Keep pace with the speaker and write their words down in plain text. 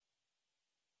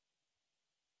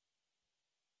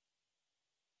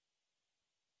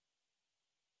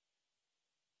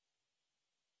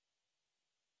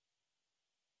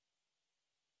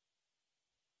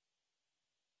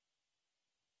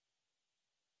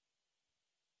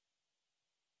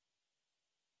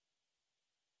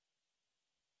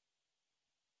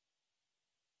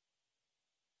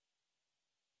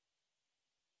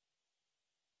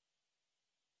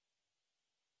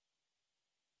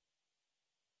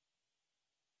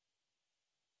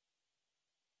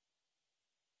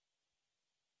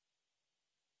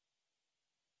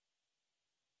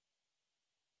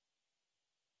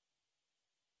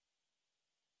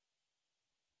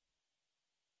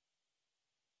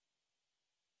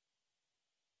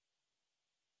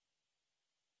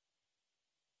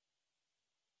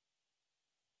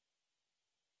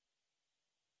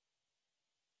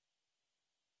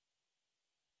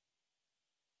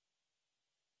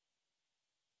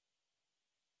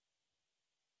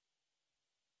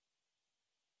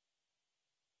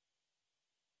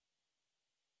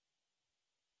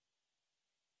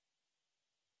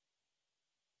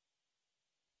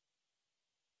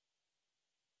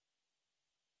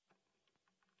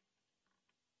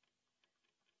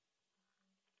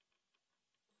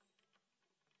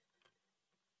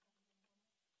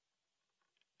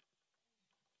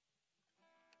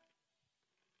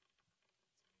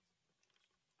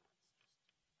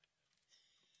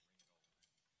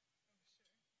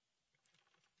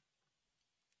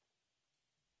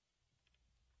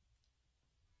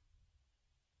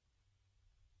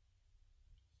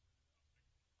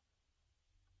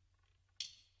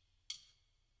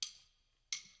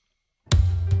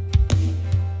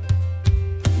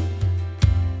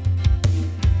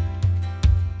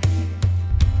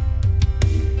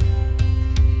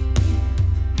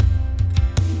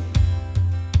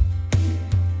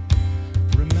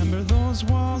Remember those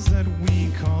walls that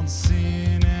we called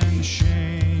sin and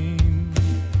shame?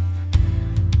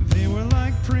 They were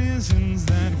like prisons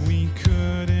that we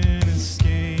couldn't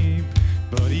escape.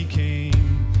 But he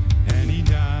came, and he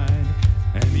died,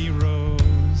 and he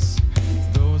rose.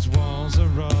 Those walls are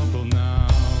rubble now.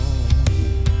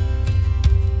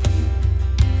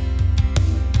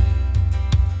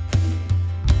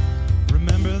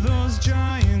 Remember those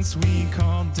giants we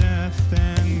called death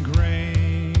and grave?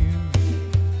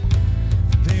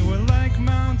 They were like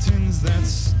mountains that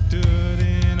stood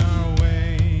in our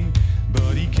way.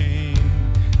 But he came,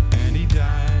 and he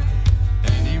died,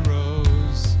 and he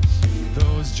rose.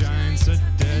 Those giants are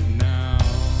dead now.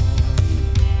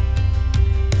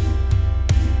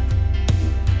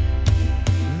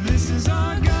 This is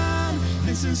our God,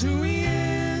 this is who he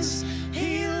is.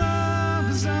 He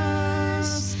loves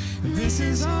us. This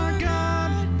is our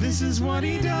God, this is what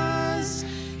he does.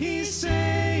 He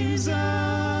saves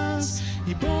us.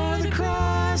 He bore the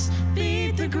cross,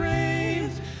 beat the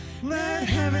grave. Let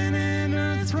heaven and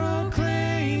earth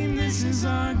proclaim, this is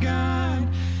our God,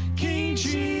 King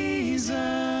Jesus.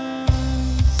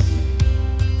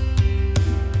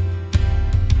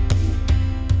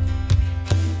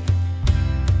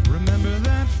 Remember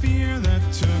that fear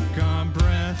that took our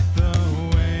breath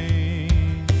away.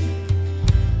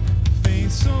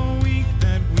 Faith so weak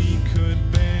that we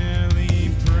could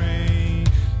barely pray.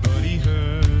 But he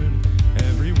heard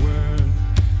every word,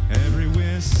 every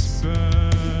whisper.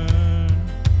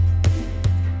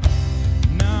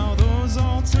 Now those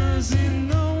altars in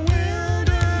the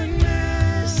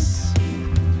wilderness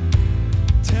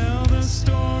tell the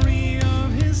story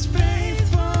of his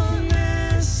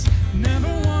faithfulness.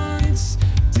 Never once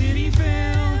did he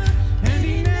fail, and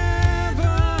he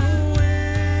never will.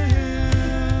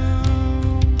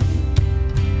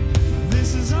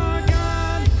 This is our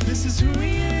God, this is who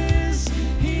he is.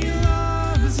 He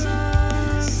loves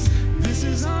us. This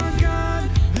is our God,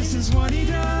 this is what he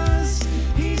does.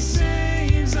 He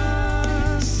saves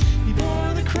us. He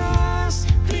bore the cross,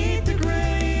 beat the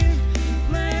grave.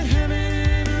 Let heaven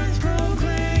and earth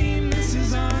proclaim, this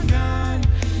is our God,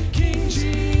 King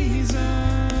Jesus.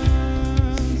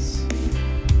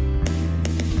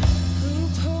 Who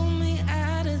pulled me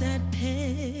out of that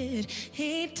pit?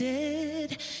 He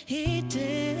did, he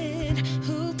did.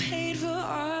 Who paid for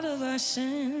all of our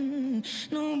sin?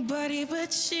 Nobody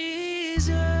but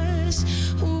Jesus.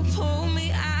 Who pulled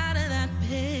me out of that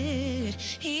pit?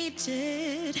 He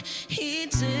did, he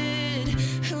did.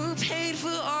 Who paid for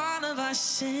all of our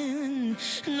sin?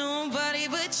 Nobody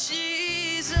but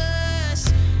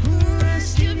Jesus. Who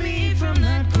rescued me from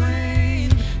that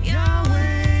grave?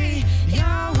 Yahweh,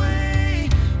 Yahweh.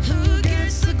 Who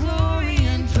gets the glory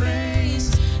and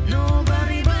praise?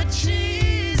 Nobody but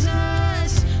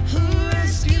Jesus. Who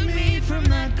rescued me from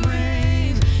that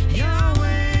grave?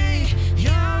 Yahweh,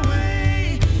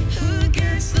 Yahweh. Who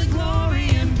gets the glory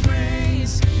and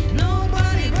praise?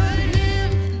 Nobody but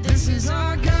him. This is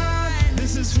our God,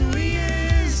 this is who he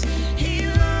is. He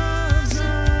loves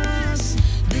us.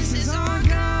 This is our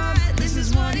God, this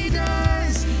is what he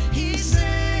does. He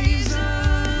saves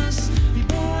us. He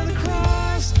bore the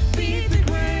cross, beat the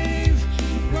grave.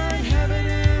 Let heaven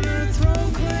and earth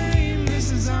proclaim,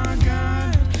 this is our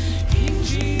God, King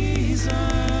Jesus.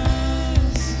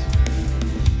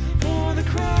 Bore the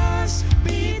cross,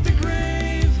 beat the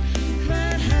grave.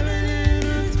 Let heaven and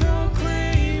earth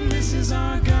proclaim, this is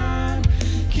our God,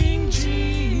 King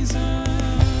Jesus.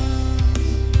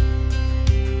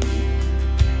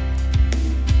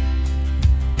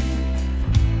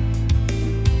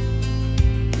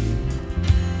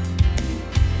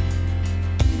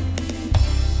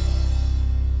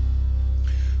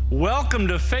 Welcome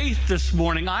to Faith this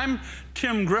morning. I'm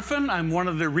Tim Griffin. I'm one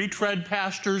of the retread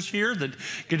pastors here that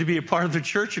get to be a part of the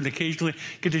church and occasionally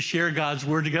get to share God's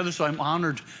word together. So I'm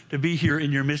honored to be here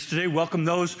in your midst today. Welcome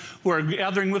those who are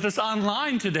gathering with us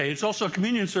online today. It's also a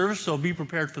communion service, so be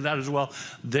prepared for that as well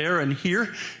there and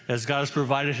here, as God has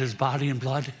provided his body and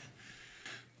blood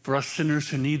for us sinners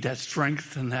who need that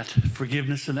strength and that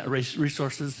forgiveness and that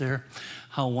resources there.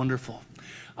 How wonderful.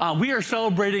 We are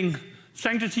celebrating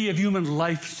Sanctity of Human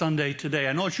Life Sunday today.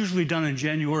 I know it's usually done in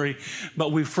January,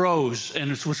 but we froze,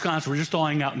 and it's Wisconsin. We're just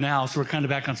thawing out now, so we're kind of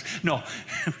back on. No,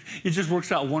 it just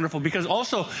works out wonderful because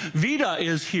also Vida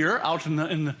is here out in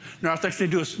the narthex. They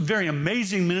do a very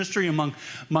amazing ministry among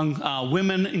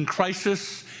women in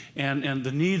crisis and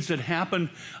the needs that happen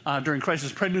during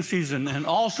crisis pregnancies and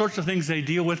all sorts of things they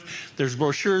deal with. There's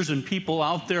brochures and people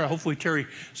out there. Hopefully Terry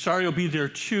Sari will be there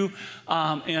too.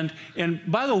 And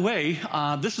by the way,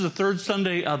 this is the third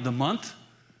Sunday of the month,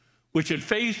 which at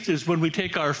Faith is when we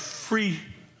take our free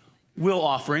will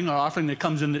offering, our offering that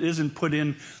comes in that isn't put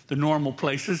in the normal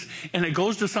places, and it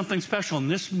goes to something special. And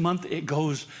this month it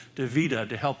goes to Vita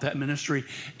to help that ministry.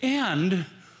 And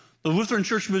the Lutheran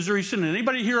Church Missouri Synod.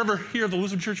 Anybody here ever hear of the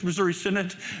Lutheran Church Missouri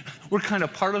Synod? We're kind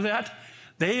of part of that.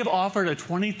 They have offered a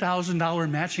 $20,000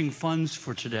 matching funds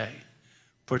for today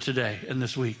and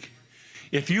this week.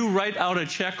 If you write out a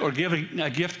check or give a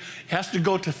gift, it has to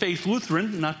go to Faith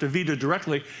Lutheran, not to Vita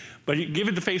directly, but you give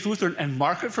it to Faith Lutheran and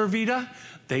mark it for Vita,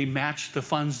 they match the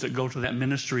funds that go to that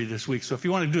ministry this week. So if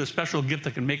you want to do a special gift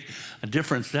that can make a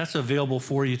difference, that's available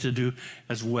for you to do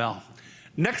as well.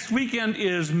 Next weekend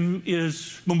is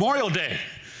Memorial Day,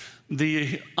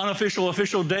 the unofficial,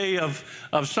 official day of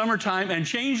summertime and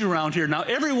change around here. Now,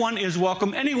 everyone is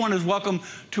welcome. Anyone is welcome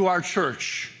to our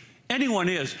church. Anyone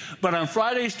is. But on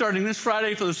Friday, starting this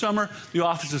Friday for the summer, the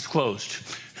office is closed.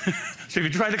 So if you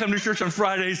try to come to church on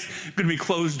Fridays, it's going to be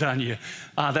closed on you.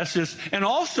 That's just, and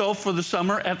also for the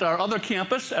summer at our other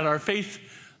campus, at our Faith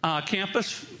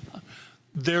campus,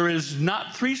 there is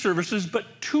not 3 services, but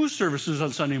 2 services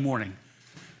on Sunday morning.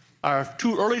 Our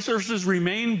 2 early services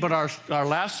remain, but our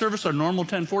last service, our normal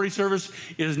 1040 service,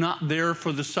 is not there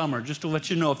for the summer. Just to let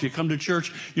you know, if you come to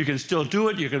church, you can still do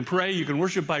it. You can pray. You can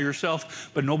worship by yourself,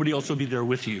 but nobody else will be there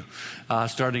with you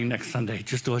starting next Sunday,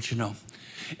 just to let you know.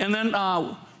 And then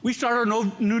we start our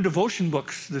new devotion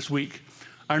books this week,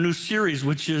 our new series,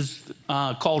 which is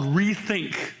called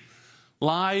Rethink,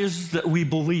 Lies That We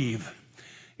Believe.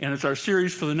 And it's our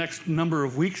series for the next number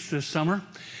of weeks this summer.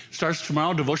 Starts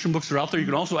tomorrow. Devotion books are out there. You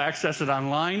can also access it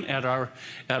online at our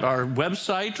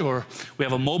website, or we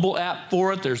have a mobile app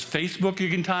for it. There's Facebook you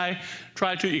can try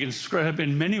to. You can subscribe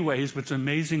in many ways, but it's an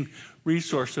amazing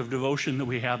resource of devotion that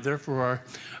we have there for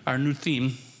our new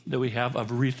theme that we have of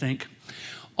Rethink.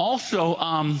 Also,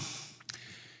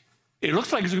 it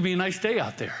looks like it's going to be a nice day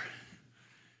out there.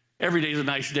 Every day is a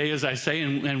nice day, as I say,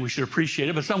 and we should appreciate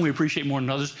it, but some we appreciate more than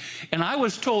others. And I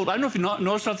was told, I don't know if you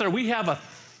noticed out there, we have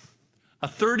a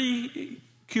 30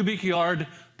 cubic yard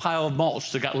pile of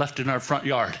mulch that got left in our front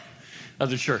yard of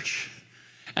the church.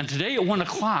 And today at 1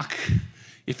 o'clock,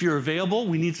 if you're available,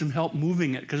 we need some help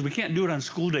moving it, because we can't do it on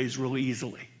school days really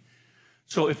easily.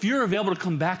 So if you're available to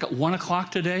come back at 1 o'clock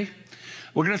today,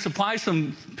 we're going to supply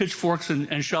some pitchforks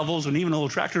and shovels and even a little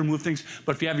tractor to move things.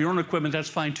 But if you have your own equipment, that's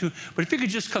fine too. But if you could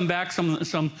just come back,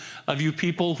 some of you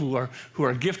people who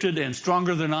are gifted and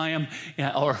stronger than I am,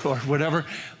 or whatever,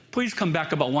 please come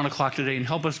back about 1 o'clock today and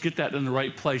help us get that in the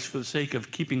right place for the sake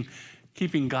of keeping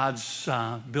God's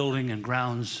building and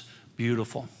grounds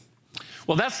beautiful.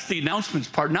 Well, that's the announcements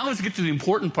part. Now let's get to the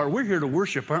important part. We're here to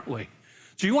worship, aren't we?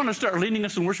 So you want to start leading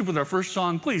us in worship with our first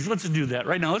song? Please, let's do that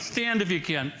right now. Let's stand if you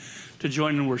can to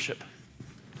join in worship.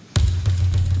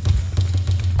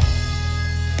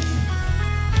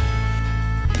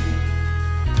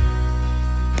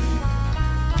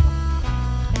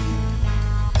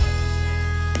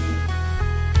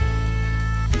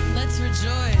 Let's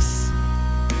rejoice.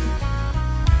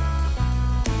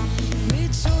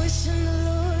 Rejoice in the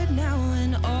Lord now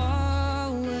and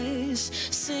always.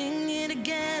 Sing it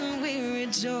again, we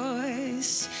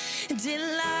rejoice.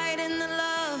 Delight in the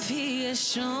love He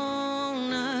has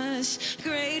shown us.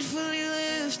 Gratefully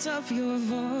lift up your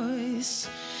voice.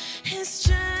 His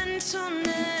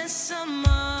gentleness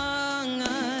among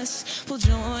us will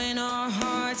join our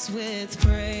hearts with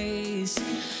praise.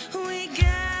 We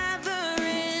gather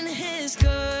in His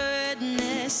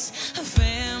goodness, a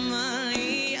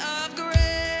family of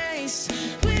grace.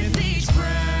 With each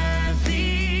breath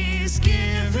He's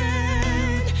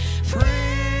given,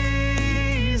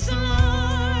 praise the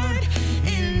Lord.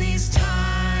 In these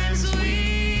times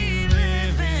we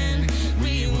live in,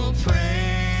 we will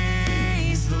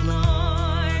praise the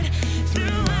Lord.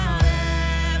 Throughout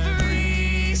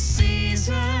every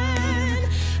season,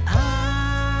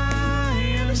 I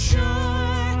am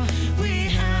sure we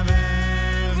have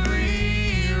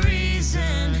every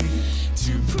reason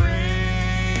to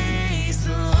praise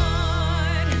the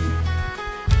Lord.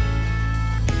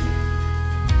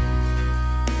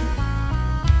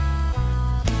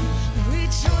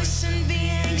 Rejoice and be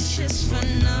anxious for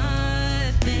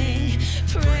nothing,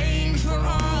 praying for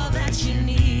all that you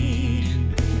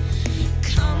need.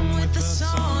 Come with a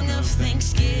song of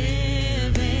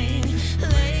thanksgiving,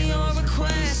 lay your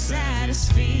requests at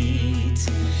His feet.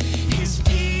 His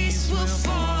peace will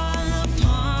fall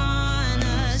upon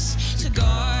us to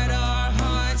guard our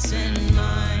hearts and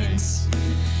minds.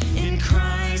 In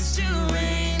Christ who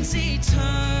reigns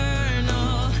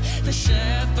eternal, the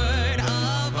shepherd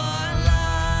of our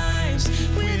lives.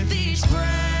 With each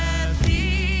breath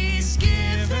He's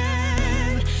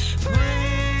given,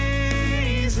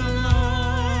 praise the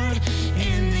Lord.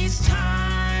 In these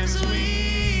times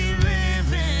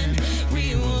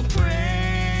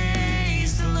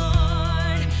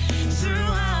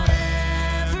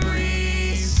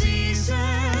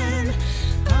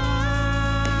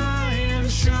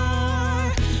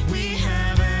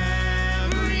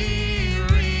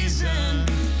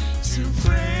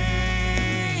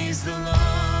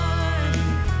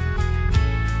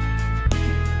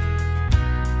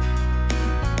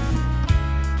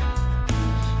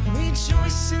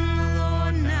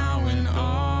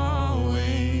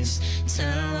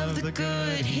the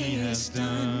good he has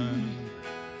done.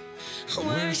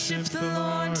 Worship the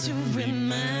Lord to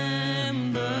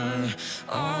remember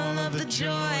all of the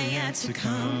joy yet to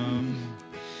come.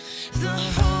 The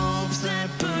hope that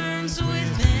burns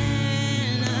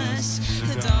within us,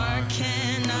 the dark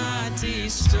cannot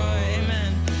destroy.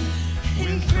 Amen.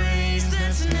 In praise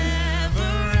that's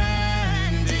never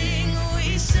ending,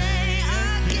 we say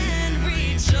again,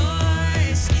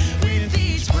 rejoice with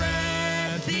each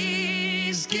breath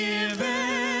he's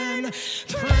given.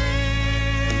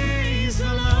 Praise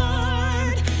the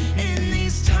Lord in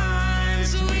these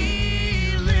times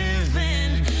we live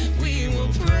in. We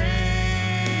will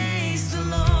praise the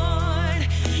Lord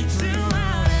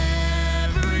throughout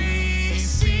every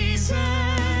season.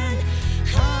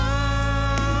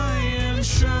 I am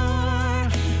sure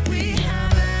we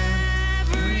have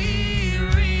every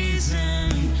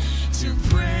reason to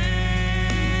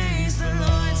praise the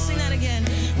Lord. Sing that again.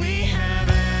 We have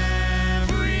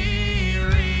every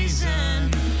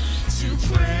reason to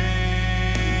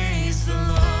praise the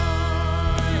Lord.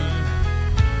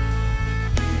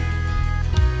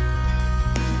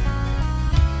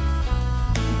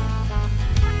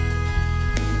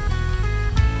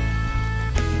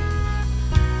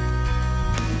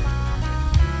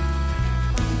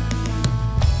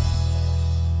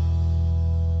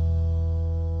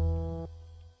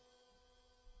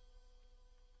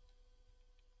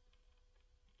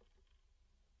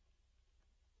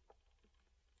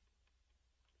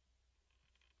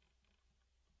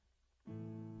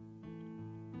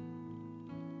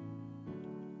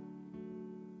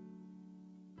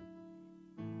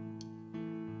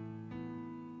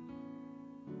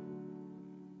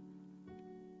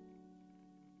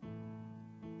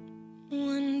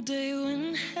 One day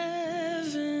when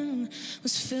heaven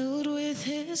was filled with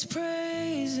his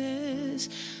praises,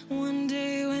 one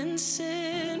day when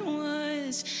sin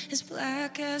was as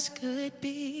black as could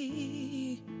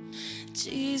be,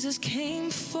 Jesus came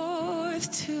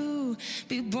forth to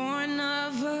be born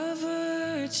of a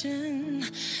virgin,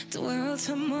 dwelt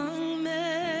among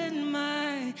men,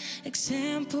 my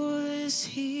example is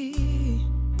he.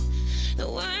 The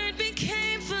word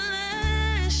became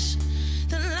flesh,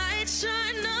 the light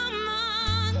shine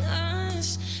among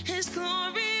us, his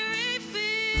glory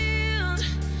revealed.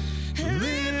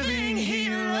 Living he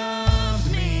loved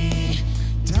me,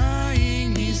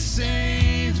 dying he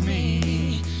saved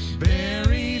me,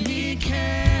 buried he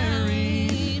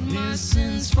carried my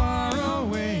sins far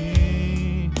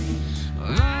away,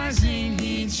 rising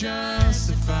he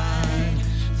justified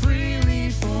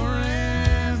freely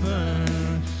forever.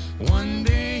 One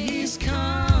day he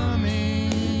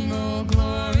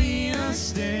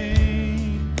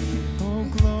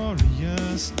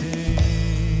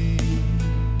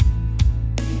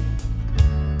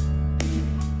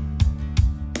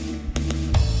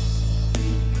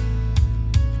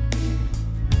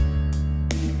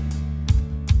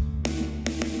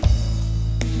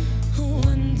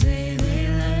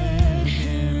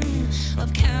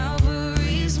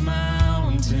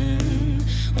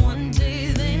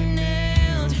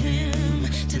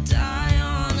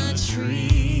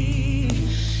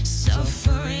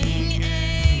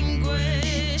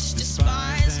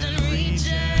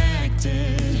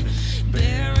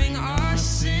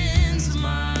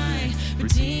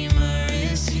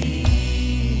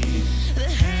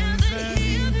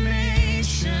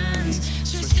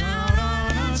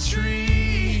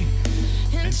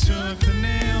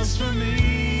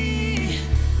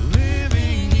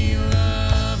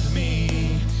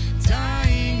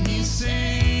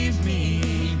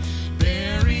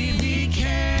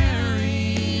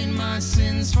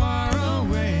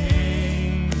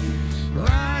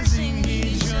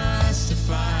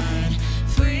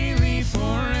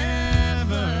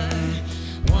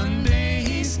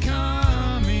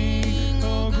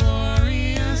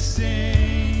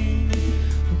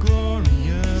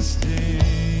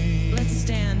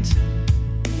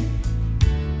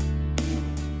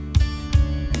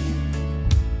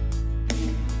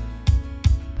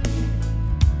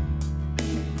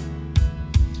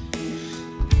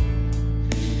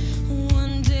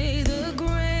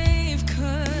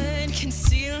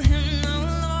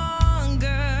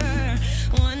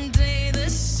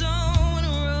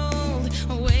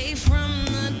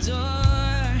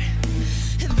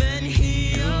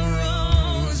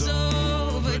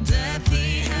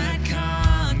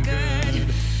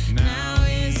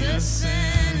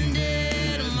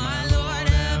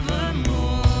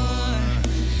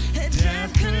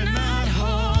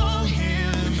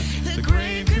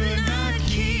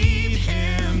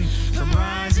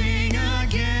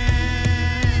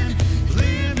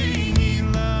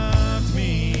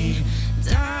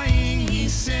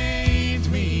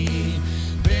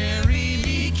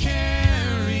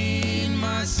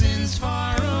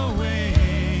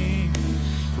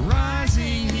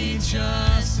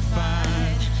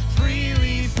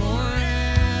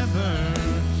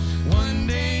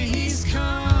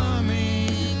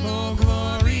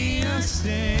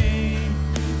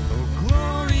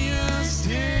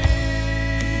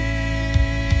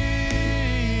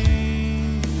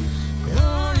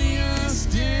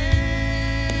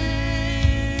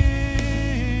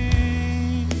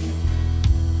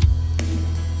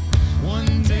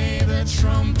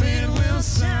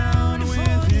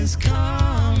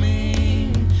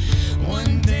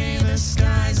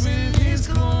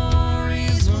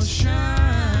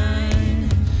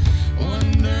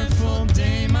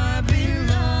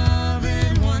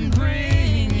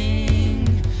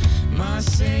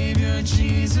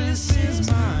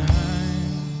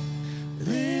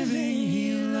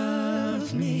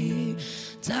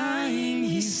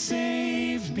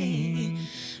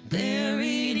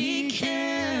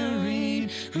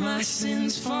our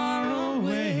sins far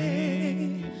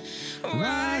away.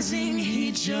 Rising,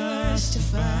 he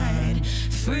justified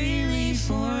freely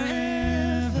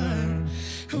forever.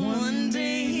 One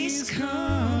day he's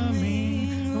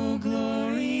coming, oh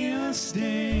glorious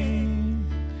day,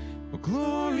 oh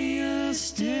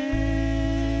glorious day,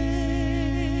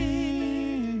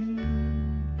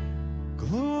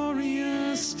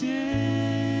 glorious day,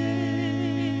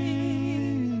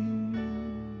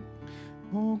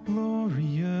 oh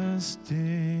glorious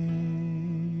day.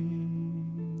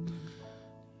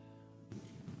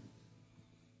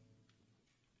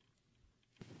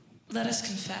 Let us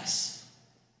confess.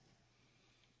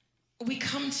 We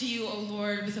come to you, O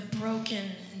Lord, with a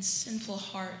broken and sinful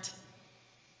heart.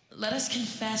 Let us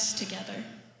confess together.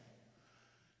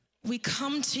 We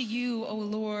come to you, O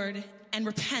Lord, and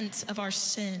repent of our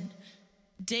sin.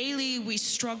 Daily we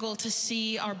struggle to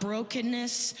see our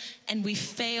brokenness, and we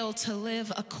fail to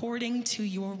live according to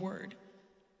your word.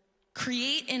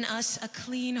 Create in us a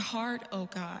clean heart, O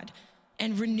God,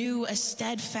 and renew a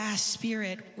steadfast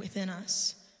spirit within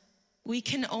us. We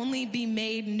can only be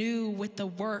made new with the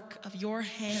work of your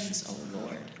hands, O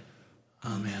Lord.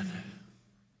 Amen.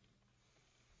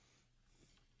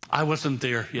 I wasn't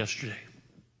there yesterday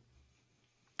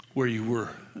where you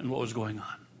were and what was going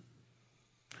on.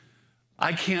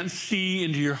 I can't see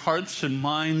into your hearts and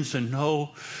minds and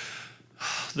know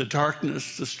the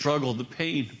darkness, the struggle, the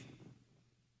pain.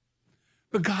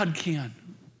 But God can.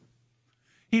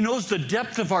 He knows the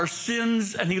depth of our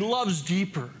sins, and he loves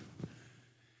deeper.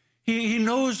 He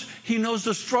knows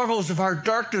the struggles of our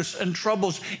darkness and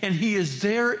troubles, and he is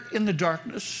there in the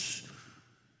darkness.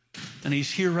 And he's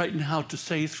here right now to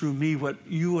say through me what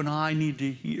you and I need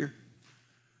to hear.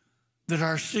 That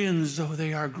our sins, though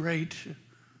they are great,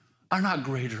 are not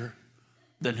greater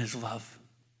than his love.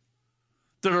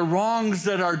 That our wrongs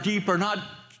that are deep are not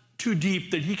too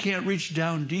deep, that he can't reach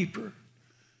down deeper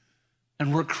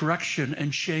and work correction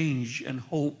and change and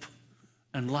hope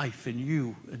and life in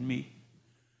you and me.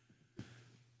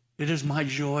 It is my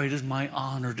joy, it is my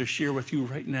honor to share with you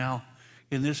right now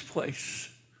in this place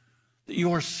that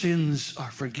your sins are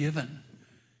forgiven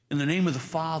in the name of the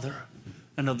Father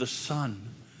and of the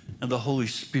Son and the Holy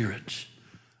Spirit.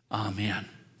 Amen.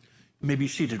 You may be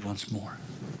seated once more.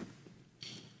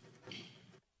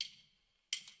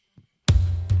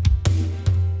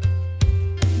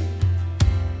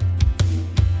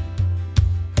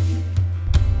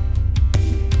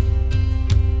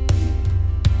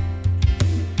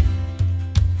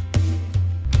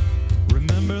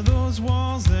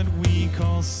 Walls that we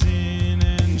call sin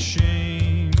and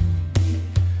shame,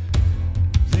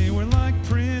 they were like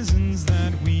prisons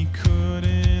that we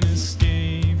couldn't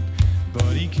escape.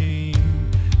 But he came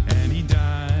and he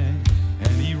died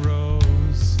and he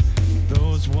rose.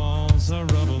 Those walls are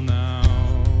rubble now.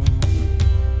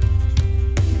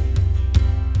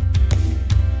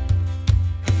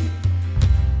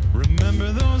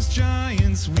 Remember those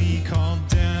giants we called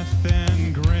death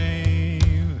and grave.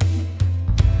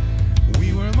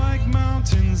 Like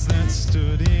mountains that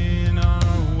stood in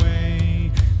our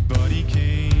way, but he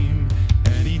came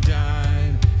and he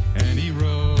died and he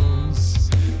rose.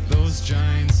 Those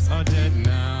giants are dead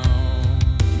now.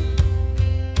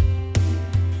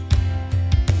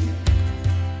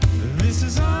 This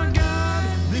is our God,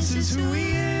 this is who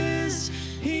he is.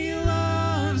 He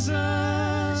loves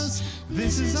us.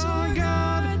 This is our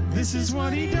God, this is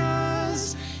what he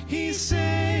does. He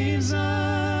saves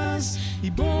us. He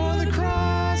bore the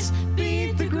cross,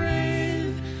 beat the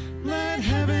grave. Let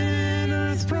heaven and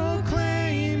earth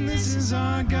proclaim, this is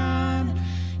our God,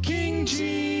 King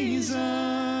Jesus.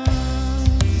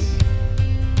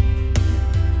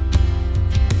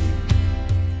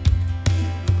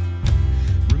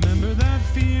 Remember that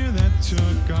fear that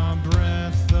took our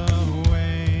breath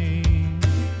away.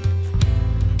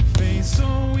 Faith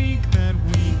so weak that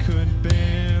we could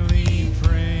barely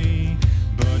pray,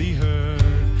 but he heard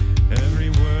every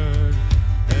word,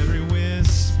 every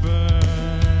whisper.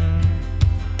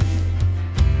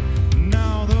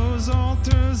 Now those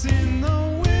altars in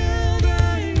the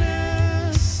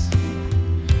wilderness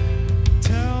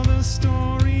tell the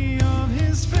story of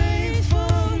his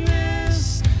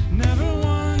faithfulness. Never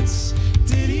once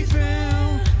did he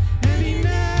fail, and he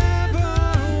never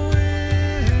will.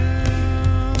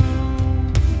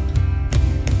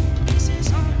 This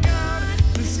is our God.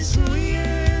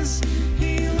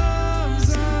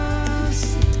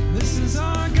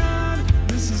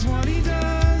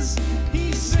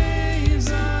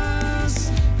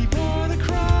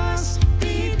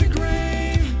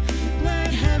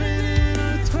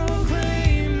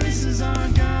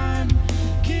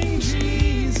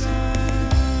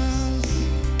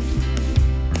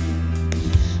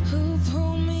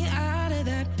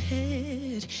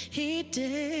 He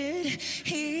did.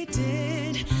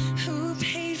 Who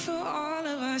paid for all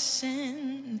of our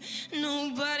sin?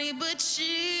 Nobody but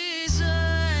Jesus.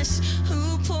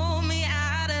 Who pulled me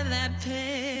out of that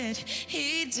pit?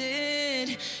 He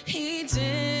did.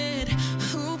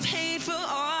 Who paid for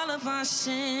all of our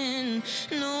sin?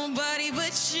 Nobody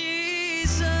but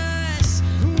Jesus.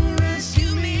 Who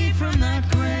rescued me from that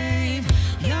grave?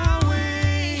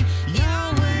 Yahweh,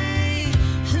 Yahweh.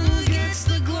 Who gets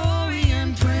the glory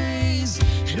and praise?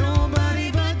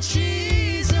 Nobody but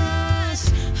Jesus.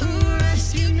 Who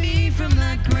rescued me from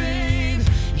that grave?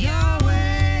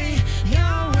 Yahweh,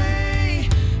 Yahweh.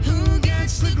 Who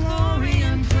gets the glory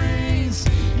and praise?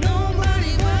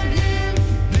 Nobody but him.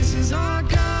 This is our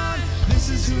God. This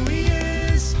is who he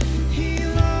is. He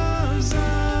loves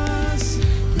us.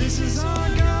 This is our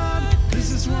God.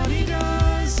 This is what he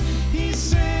does. He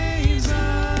saves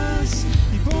us.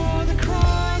 He bore the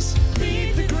cross,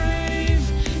 beat the grave.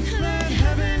 Let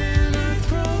heaven and earth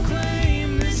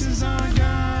proclaim. This is our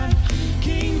God,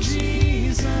 King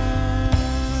Jesus.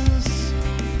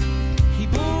 He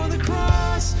bore the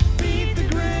cross, beat the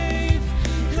grave.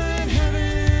 Let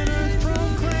heaven and earth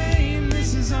proclaim.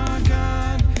 This is our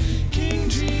God, King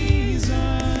Jesus.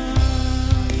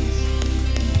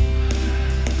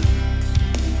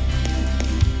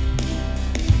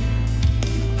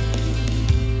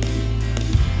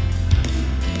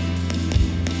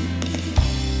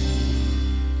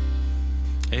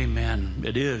 Amen.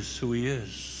 It is who he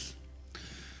is.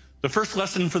 The first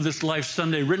lesson for this Life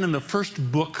Sunday, written in the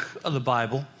first book of the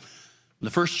Bible, the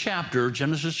first chapter,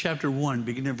 Genesis chapter 1,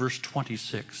 beginning at verse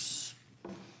 26.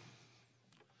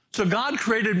 So God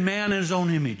created man in his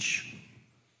own image.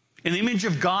 In the image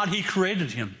of God, he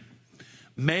created him.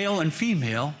 Male and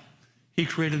female, he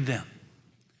created them.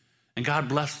 And God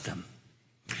blessed them.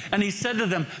 And he said to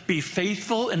them, be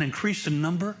faithful and increase in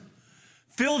number.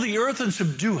 Fill the earth and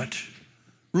subdue it.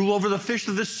 Rule over the fish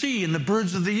of the sea and the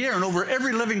birds of the air and over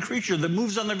every living creature that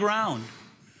moves on the ground.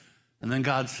 And then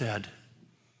God said,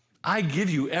 I give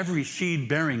you every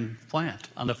seed-bearing plant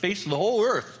on the face of the whole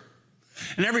earth,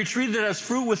 and every tree that has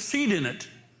fruit with seed in it,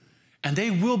 and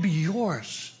they will be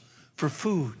yours for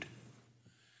food.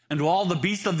 And to all the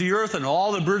beasts of the earth and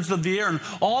all the birds of the air and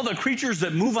all the creatures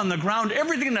that move on the ground,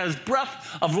 everything that has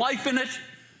breath of life in it,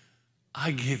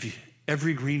 I give you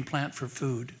every green plant for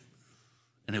food.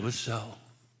 And it was so.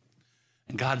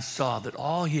 And God saw that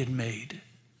all he had made,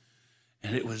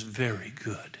 and it was very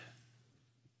good.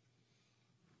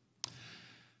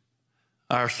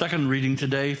 Our second reading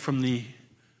today from the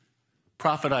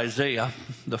prophet Isaiah,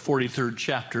 the 43rd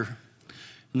chapter,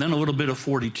 and then a little bit of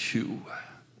 42.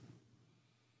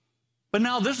 But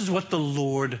now this is what the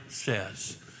Lord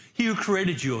says. He who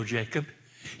created you, O Jacob,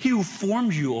 he who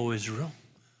formed you, O Israel,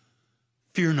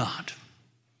 fear not,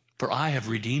 for I have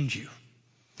redeemed you.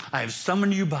 I have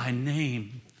summoned you by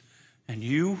name, and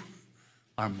you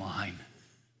are mine.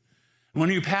 When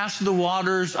you pass through the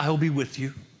waters, I will be with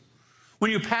you.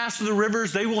 When you pass through the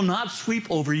rivers, they will not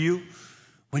sweep over you.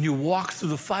 When you walk through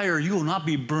the fire, you will not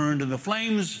be burned, and the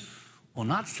flames will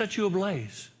not set you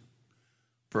ablaze.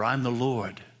 For I'm the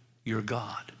Lord, your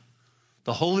God,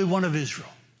 the Holy One of Israel,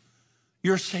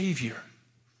 your Savior.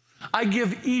 I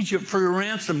give Egypt for your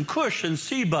ransom, Cush and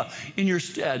Seba in your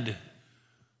stead.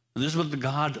 And this is what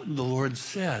the Lord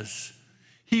says.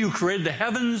 He who created the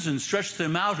heavens and stretched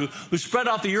them out, who spread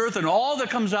out the earth and all that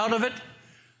comes out of it,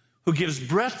 who gives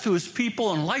breath to his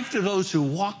people and life to those who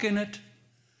walk in it.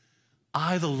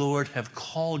 I, the Lord, have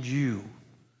called you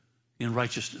in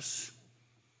righteousness,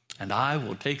 and I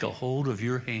will take a hold of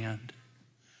your hand.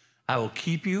 I will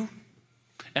keep you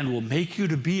and will make you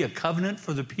to be a covenant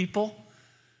for the people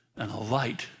and a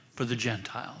light for the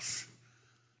Gentiles,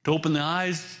 to open the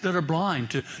eyes that are blind,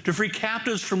 to free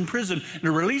captives from prison, and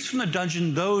to release from the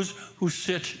dungeon those who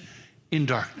sit in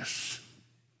darkness.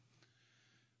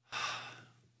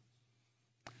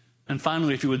 And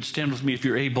finally, if you would stand with me, if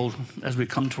you're able, as we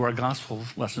come to our gospel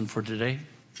lesson for today.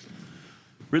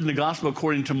 Written the gospel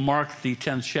according to Mark, the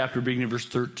 10th chapter, beginning of verse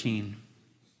 13.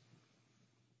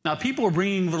 Now, people were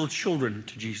bringing little children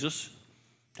to Jesus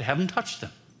to have him touch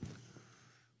them.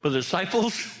 But the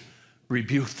disciples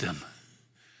rebuked them.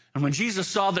 And when Jesus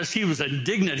saw this, he was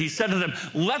indignant. He said to them,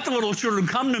 let the little children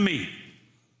come to me,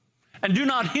 and do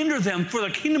not hinder them, for the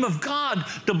kingdom of God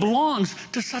belongs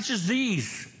to such as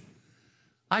these.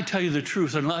 I tell you the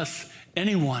truth, unless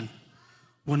anyone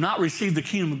will not receive the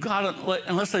kingdom of God,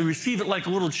 unless they receive it like a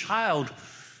little child,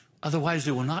 otherwise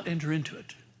they will not enter into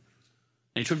it.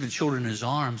 And he took the children in his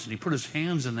arms, and he put his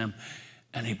hands in them,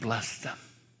 and he blessed them.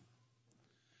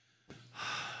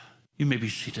 You may be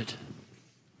seated.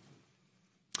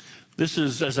 This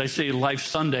is, as I say, Life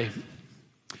Sunday.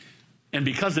 And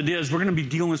because it is, we're going to be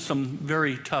dealing with some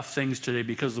very tough things today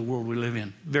because of the world we live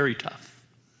in. Very tough.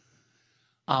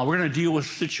 We're going to deal with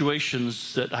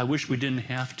situations that I wish we didn't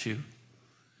have to.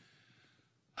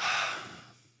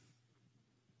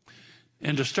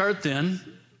 And to start then,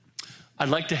 I'd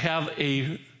like to have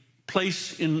a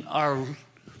place in our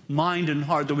mind and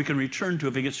heart that we can return to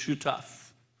if it gets too tough.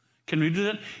 Can we do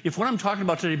that? If what I'm talking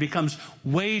about today becomes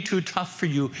way too tough for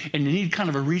you and you need kind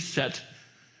of a reset,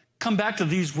 come back to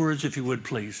these words if you would,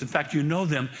 please. In fact, you know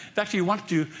them. In fact, if you want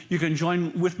to, you can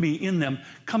join with me in them.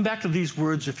 Come back to these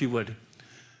words if you would.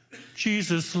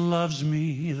 Jesus loves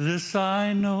me, this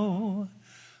I know,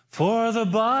 for the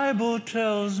Bible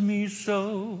tells me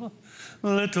so.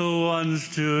 Little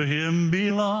ones to him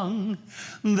belong.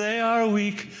 They are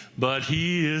weak, but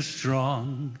he is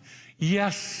strong.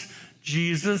 Yes,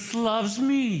 Jesus loves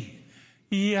me.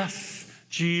 Yes,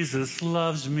 Jesus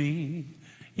loves me.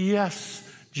 Yes,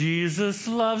 Jesus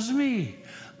loves me.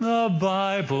 The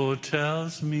Bible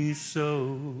tells me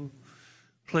so.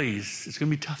 Please, it's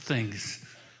going to be tough things,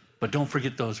 but don't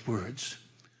forget those words.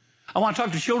 I want to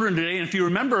talk to children today, and if you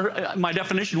remember my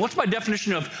definition, what's my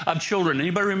definition of children?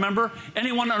 Anybody remember?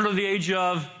 Anyone under the age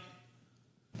of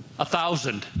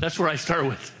 1,000. That's where I start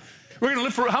with. We're going to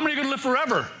live for, how many are going to live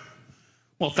forever?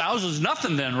 Well, 1,000 is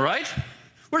nothing then, right?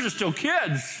 We're just still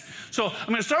kids. So I'm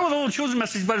going to start with a little children's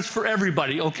message, but it's for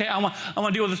everybody, okay? I want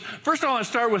to deal with this. First, I want to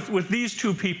start with these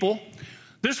two people.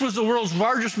 This was the world's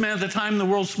largest man at the time, the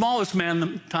world's smallest man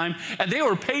at the time, and they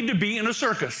were paid to be in a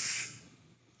circus.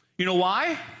 You know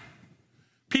why?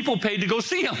 People paid to go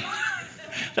see him.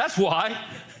 That's why.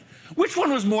 Which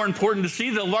one was more important to see,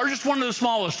 the largest one or the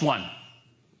smallest one?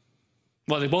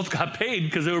 Well, they both got paid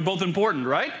because they were both important,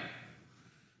 right?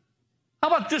 How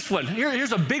about this one?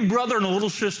 Here's a big brother and a little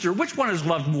sister. Which one is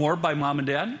loved more by mom and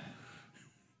dad?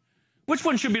 Which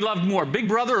one should be loved more, big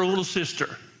brother or little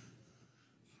sister?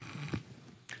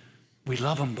 We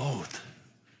love them both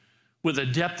with a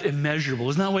depth immeasurable.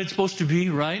 Isn't that the way it's supposed to be,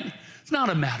 right? It's not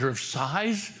a matter of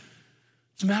size.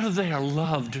 It's a matter that they are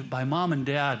loved by mom and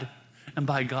dad and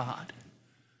by God.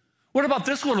 What about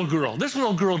this little girl? This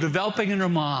little girl developing in her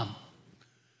mom.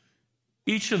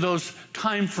 Each of those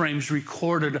time frames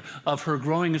recorded of her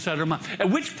growing inside her mom. At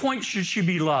which point should she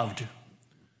be loved?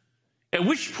 At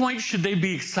which point should they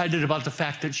be excited about the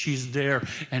fact that she's there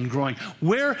and growing?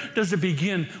 Where does it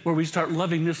begin where we start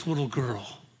loving this little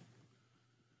girl?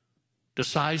 Does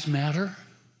size matter?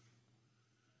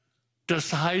 Does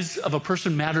size of a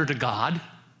person matter to God?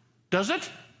 Does it?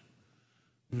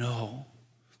 No.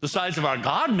 The size of our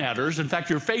God matters. In fact,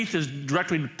 your faith is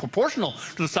directly proportional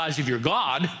to the size of your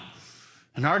God.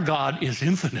 And our God is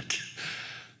infinite.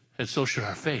 And so should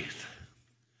our faith.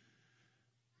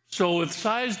 So if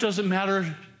size doesn't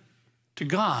matter to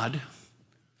God,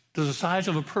 does the size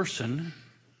of a person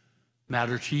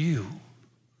matter to you?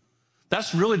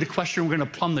 That's really the question we're going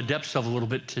to plumb the depths of a little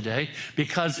bit today,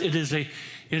 because it is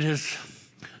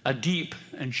a deep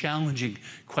and challenging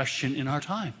question in our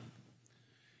time.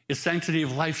 It's Sanctity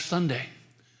of Life Sunday.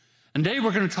 And today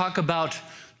we're going to talk about,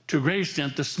 to a great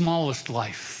extent, the smallest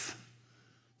life,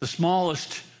 the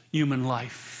smallest human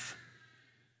life,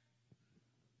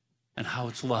 and how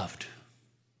it's loved.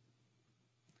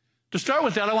 To start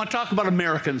with that, I want to talk about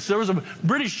Americans. There was a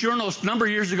British journalist a number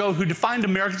of years ago who defined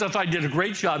Americans. I thought he did a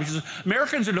great job. He says,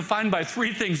 Americans are defined by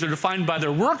three things. They're defined by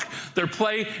their work, their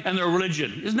play, and their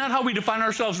religion. Isn't that how we define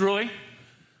ourselves, really?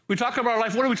 We talk about our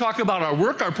life. What do we talk about? Our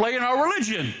work, our play, and our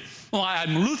religion. Well,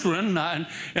 I'm Lutheran, and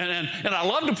I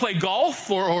love to play golf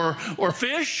or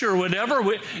fish or whatever.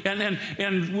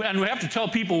 And we have to tell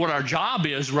people what our job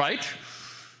is, right?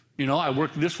 You know, I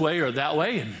work this way or that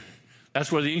way, and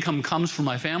that's where the income comes from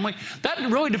my family. That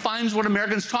really defines what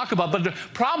Americans talk about. But the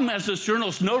problem, as this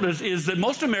journalist noticed, is that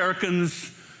most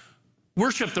Americans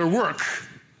worship their work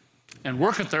and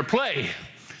work at their play,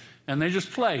 and they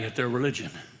just play at their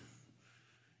religion.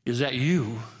 Is that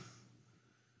you?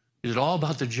 Is it all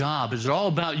about the job? Is it all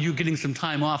about you getting some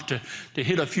time off to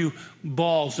hit a few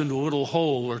balls into a little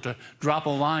hole, or to drop a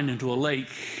line into a lake,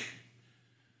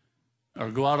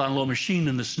 or go out on a little machine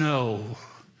in the snow,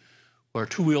 or a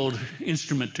two-wheeled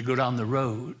instrument to go down the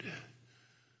road?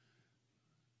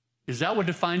 Is that what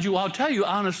defines you? Well, I'll tell you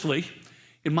honestly,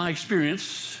 in my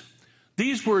experience,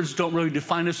 these words don't really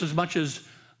define us as much as,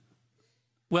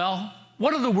 well,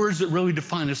 what are the words that really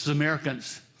define us as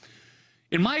Americans?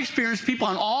 In my experience, people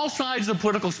on all sides of the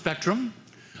political spectrum,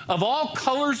 of all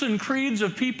colors and creeds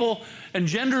of people and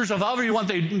genders, of however you want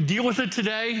to deal with it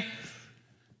today,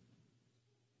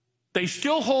 they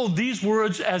still hold these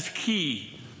words as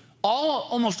key.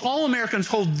 Almost all Americans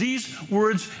hold these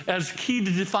words as key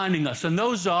to defining us, and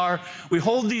those are, we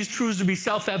hold these truths to be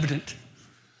self-evident,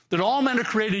 that all men are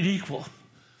created equal,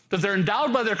 that they're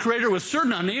endowed by their Creator with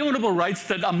certain unalienable rights,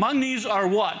 that among these are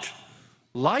what?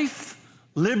 Life,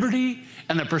 liberty,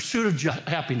 and the pursuit of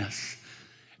happiness.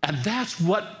 And that's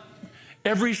what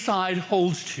every side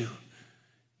holds to.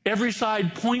 Every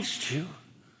side points to.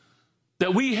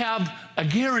 That we have a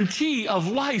guarantee of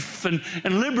life and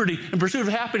liberty and pursuit of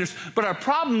happiness. But our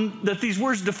problem that these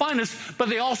words define us, but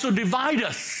they also divide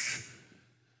us.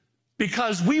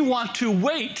 Because we want to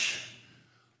weight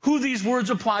who these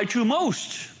words apply to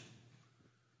most.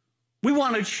 We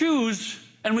want to choose,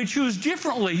 and we choose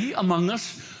differently among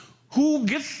us, who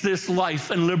gets this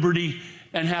life and liberty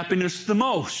and happiness the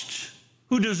most?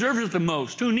 Who deserves it the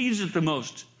most? Who needs it the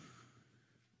most?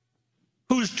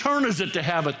 Whose turn is it to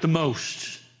have it the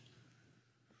most?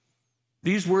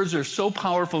 These words are so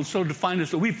powerful and so defined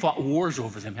us that we've fought wars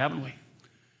over them, haven't we?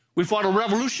 We fought a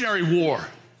Revolutionary War.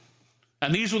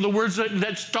 And these were the words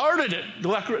that started it,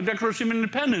 the Declaration of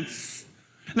Independence.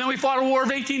 And then we fought a war of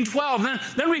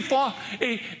 1812. Then we fought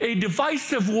a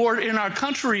divisive war in our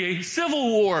country, a civil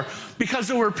war, because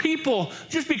there were people,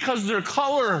 just because of their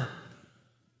color,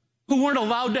 who weren't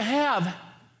allowed to have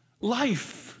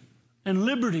life and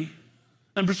liberty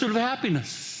and pursuit of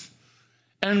happiness.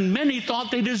 And many thought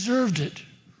they deserved it.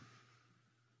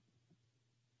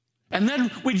 And then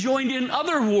we joined in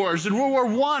other wars, in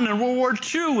World War I and World War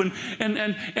II,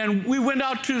 and we went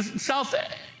out to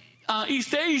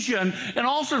East Asia and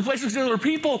all sorts of places. There were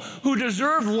people who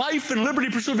deserved life and liberty,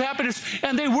 pursuit of happiness,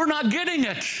 and they were not getting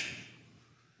it.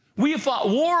 We have fought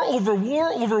war over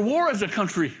war over war as a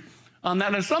country on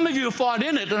that, and some of you have fought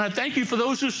in it, and I thank you for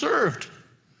those who served.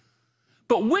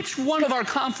 But which one of our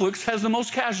conflicts has the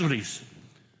most casualties?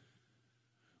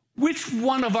 Which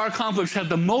one of our conflicts had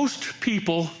the most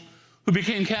people who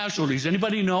became casualties?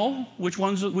 Anybody know which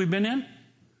ones that we've been in?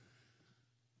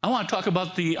 I want to talk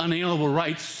about the unalienable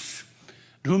rights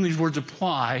to whom these words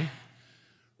apply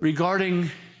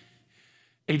regarding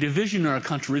a division in our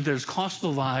country that has cost the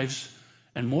lives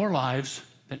and more lives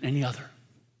than any other.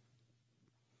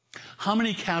 How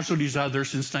many casualties are there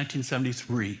since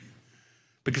 1973?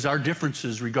 Because our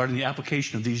differences regarding the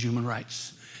application of these human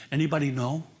rights. Anybody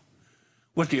know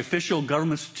what the official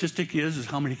government statistic is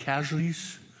how many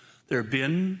casualties there have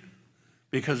been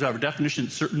because of our definition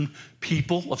that certain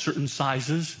people of certain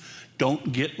sizes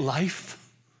don't get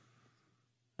life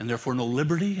and therefore no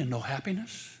liberty and no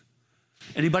happiness?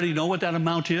 Anybody know what that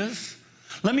amount is?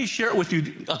 Let me share it with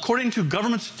you according to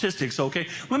government statistics, okay?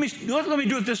 Let me do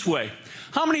it this way.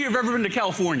 How many of you have ever been to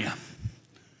California?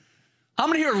 How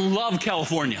many here love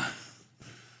California?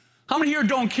 How many here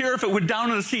don't care if it went down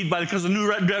in the sea because the new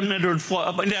red would flow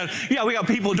up and down? Yeah, we got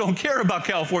people who don't care about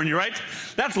California, right?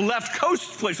 That's a left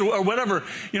coast place or whatever,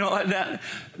 that.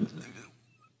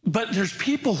 But there's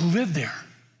people who live there.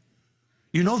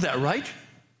 You know that, right?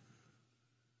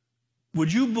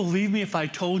 Would you believe me if I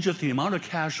told you that the amount of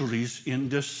casualties in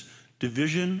this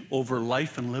division over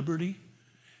life and liberty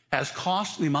has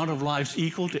cost the amount of lives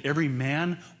equal to every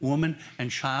man, woman,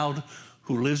 and child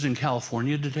who lives in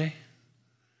California today?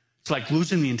 It's like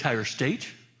losing the entire state,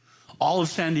 all of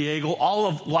San Diego, all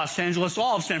of Los Angeles,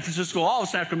 all of San Francisco, all of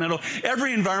Sacramento,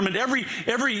 every environment, every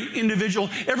individual,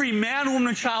 every man, woman,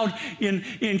 and child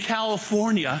in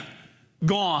California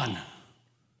gone,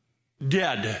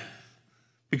 dead,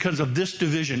 because of this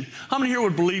division. How many here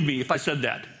would believe me if I said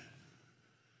that?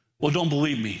 Well, don't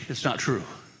believe me. It's not true.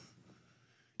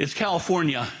 It's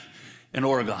California and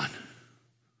Oregon,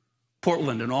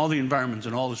 Portland and all the environments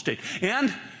and all the states.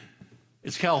 And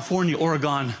it's California,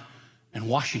 Oregon, and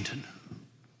Washington,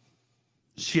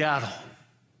 Seattle,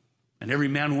 and every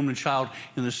man, woman, and child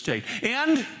in the state.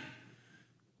 And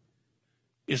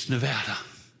it's Nevada.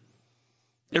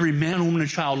 Every man, woman, and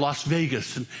child, Las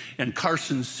Vegas and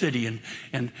Carson City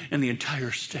and the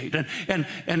entire state.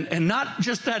 And not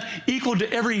just that, equal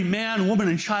to every man, woman,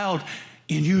 and child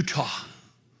in Utah,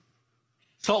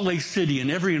 Salt Lake City, and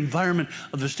every environment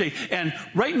of the state. And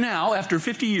right now, after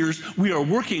 50 years, we are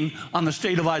working on the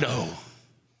state of Idaho.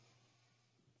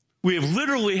 We have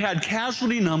literally had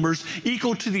casualty numbers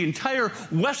equal to the entire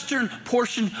western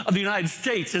portion of the United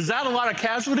States. Is that a lot of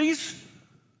casualties?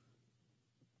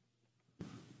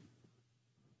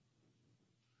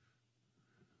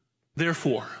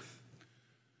 Therefore,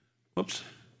 whoops,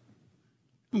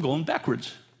 I'm going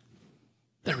backwards.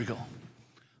 There we go.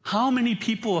 How many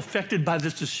people affected by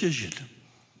this decision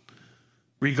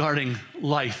regarding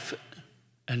life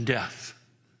and death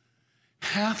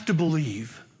have to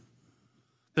believe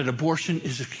that abortion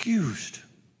is excused,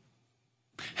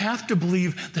 have to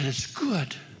believe that it's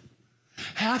good,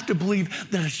 have to believe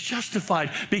that it's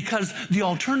justified, because the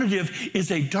alternative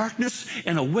is a darkness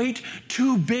and a weight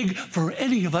too big for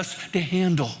any of us to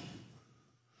handle.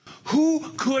 Who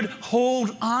could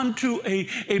hold on to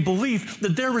a belief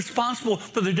that they're responsible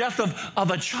for the death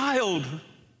of a child?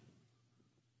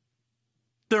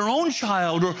 Their own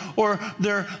child, or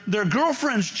their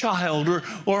girlfriend's child,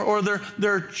 or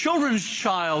their children's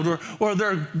child, or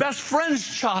their best friend's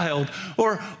child,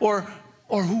 or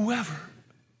whoever.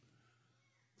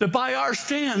 That by our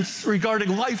stance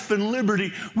regarding life and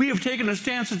liberty, we have taken a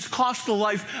stance that's cost the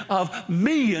life of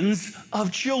millions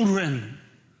of children.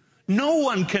 No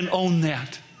one can own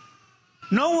that.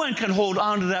 No one can hold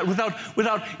on to that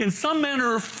without in some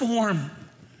manner or form,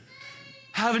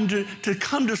 having to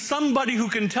come to somebody who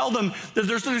can tell them that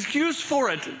there's an excuse for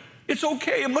it. It's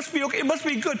okay. It must be okay. It must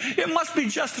be good. It must be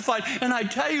justified. And I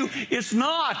tell you, it's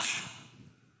not.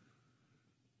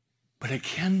 But it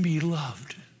can be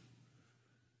loved.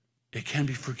 It can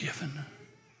be forgiven.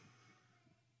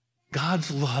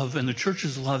 God's love and the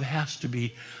church's love has to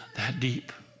be that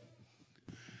deep.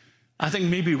 I think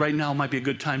maybe right now might be a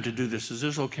good time to do this. Is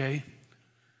this okay?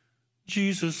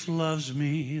 Jesus loves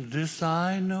me, this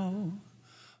I know,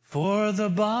 for the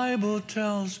Bible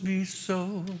tells me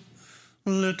so.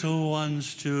 Little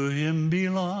ones to him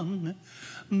belong.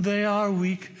 They are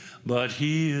weak, but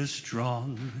he is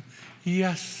strong.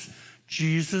 Yes,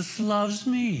 Jesus loves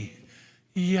me.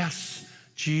 Yes,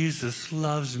 Jesus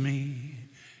loves me.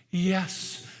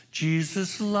 Yes,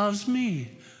 Jesus loves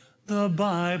me. The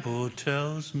Bible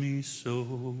tells me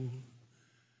so.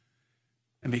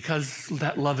 And because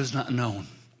that love is not known,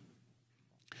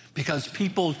 because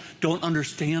people don't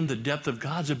understand the depth of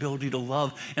God's ability to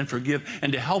love and forgive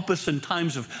and to help us in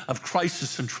times of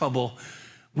crisis and trouble,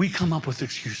 we come up with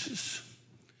excuses.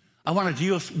 I want to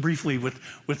deal briefly with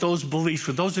those beliefs,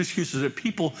 with those excuses that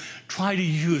people try to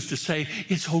use to say,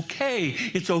 it's okay,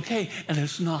 and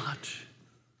it's not.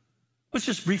 Let's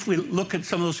just briefly look at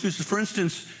some of those excuses. For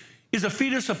instance, is a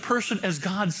fetus a person as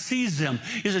God sees them?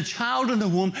 Is a child in the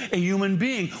womb a human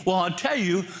being? Well, I'll tell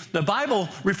you, the Bible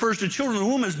refers to children in the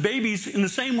womb as babies in the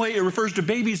same way it refers to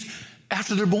babies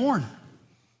after they're born.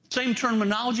 Same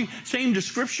terminology, same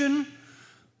description.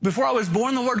 Before I was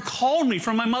born, the Lord called me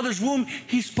from my mother's womb.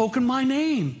 He spoke in my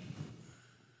name.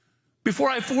 Before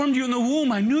I formed you in the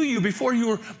womb, I knew you. Before you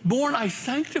were born, I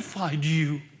sanctified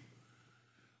you.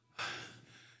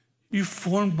 You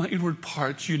formed my inward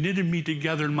parts. You knitted me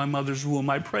together in my mother's womb.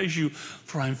 I praise you,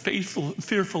 for I'm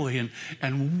fearfully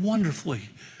and wonderfully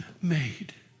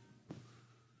made.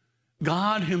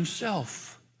 God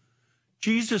himself,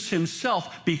 Jesus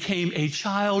himself, became a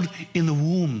child in the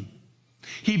womb.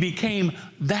 He became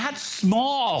that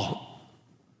small.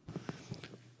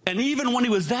 And even when he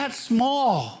was that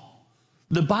small,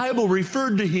 the Bible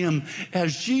referred to him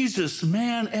as Jesus,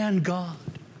 man and God.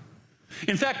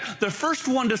 In fact, the first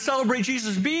one to celebrate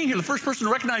Jesus being here, the first person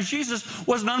to recognize Jesus,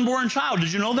 was an unborn child.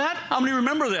 Did you know that? How many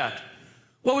remember that?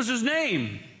 What was his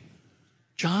name?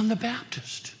 John the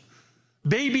Baptist.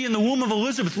 Baby in the womb of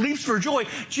Elizabeth leaps for joy.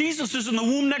 Jesus is in the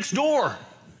womb next door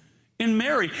in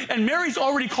Mary. And Mary's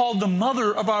already called the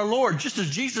mother of our Lord, just as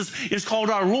Jesus is called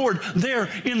our Lord there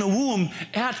in the womb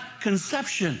at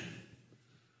conception.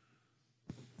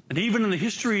 And even in the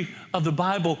history of the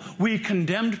Bible, we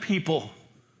condemned people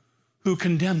who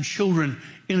condemned children,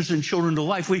 innocent children, to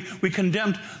life. We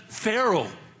condemned Pharaoh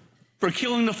for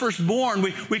killing the firstborn.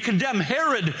 We condemn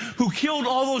Herod, who killed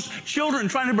all those children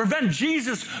trying to prevent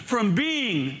Jesus from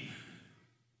being.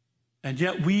 And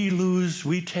yet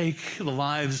we take the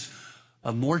lives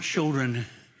of more children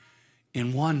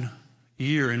in 1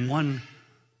 year, in 1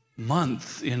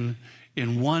 month, in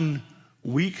 1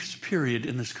 week's period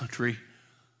in this country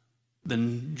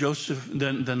than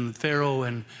Pharaoh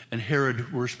and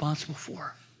Herod were responsible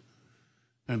for.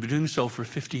 And have been doing so for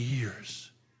 50 years.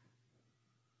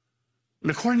 And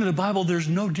according to the Bible, there's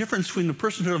no difference between the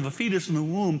personhood of a fetus in the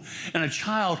womb and a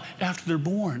child after they're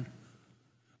born.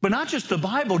 But not just the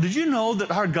Bible. Did you know that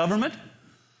our government,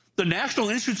 the National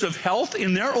Institutes of Health,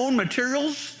 in their own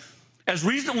materials, as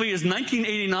recently as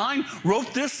 1989,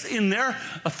 wrote this in their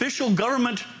official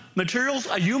government materials: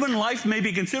 a human life may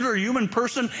be considered a human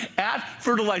person at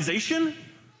fertilization?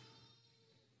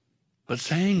 But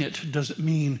saying it doesn't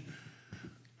mean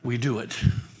we do it.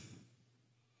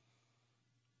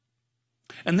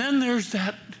 And then there's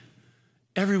that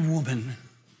every woman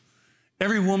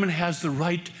has the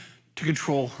right to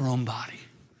control her own body.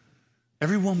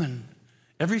 Every woman,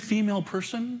 every female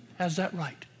person has that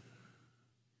right.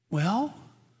 Well,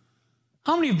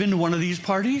 how many have been to one of these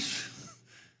parties?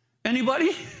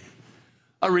 Anybody?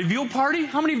 A reveal party?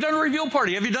 How many have done a reveal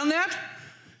party? Have you done that?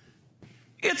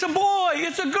 It's a boy,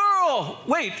 it's a girl.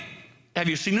 Wait, have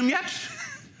you seen them yet?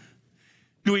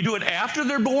 Do we do it after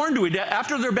they're born? Do we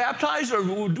after they're baptized, or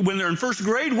when they're in first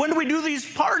grade? When do we do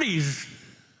these parties?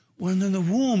 When they're in the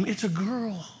womb, it's a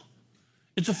girl.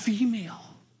 It's a female.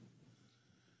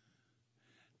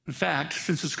 In fact,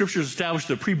 since the scriptures establish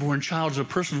the preborn child is a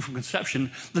person from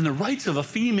conception, then the rights of a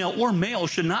female or male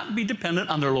should not be dependent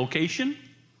on their location,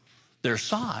 their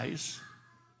size,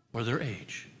 or their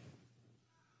age.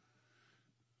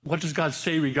 What does God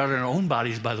say regarding our own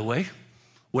bodies, by the way?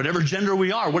 Whatever gender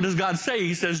we are, what does God say?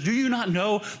 He says, do you not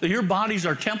know that your bodies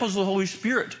are temples of the Holy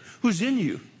Spirit who's in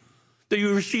you, that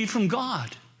you received from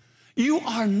God? You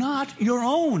are not your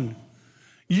own.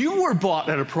 You were bought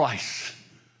at a price.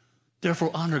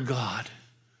 Therefore, honor God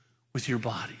with your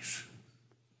bodies.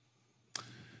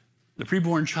 The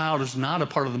preborn child is not a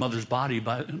part of the mother's body,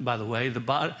 by the way.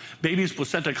 The baby's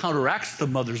placenta counteracts the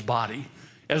mother's body,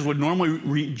 as would normally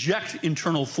reject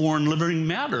internal foreign living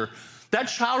matter. That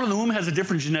child in the womb has a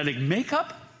different genetic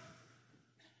makeup.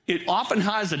 It often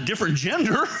has a different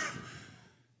gender,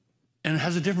 and it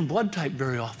has a different blood type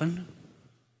very often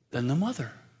than the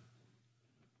mother.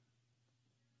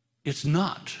 It's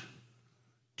not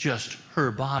just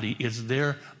her body, it's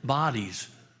their bodies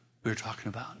we're talking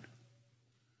about.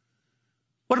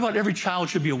 What about every child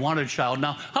should be a wanted child?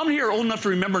 Now, how many here are old enough to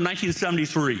remember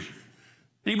 1973?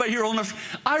 Anybody here old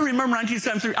enough? I remember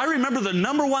 1973. I remember the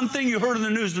number one thing you heard in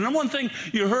the news, the number one thing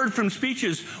you heard from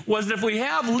speeches was that if we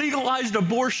have legalized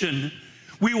abortion,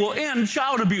 we will end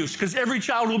child abuse because every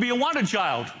child will be a wanted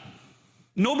child.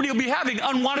 Nobody will be having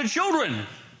unwanted children.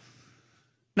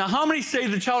 Now, how many say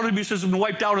the child abuse has been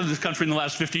wiped out of this country in the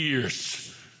last 50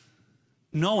 years?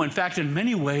 No, in fact, in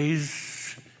many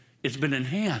ways, it's been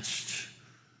enhanced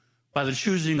by the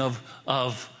choosing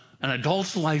of an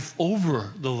adult's life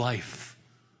over the life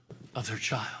of their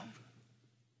child.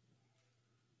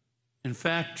 In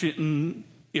fact, if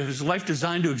is life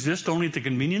designed to exist only at the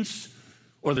convenience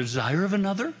or the desire of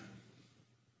another?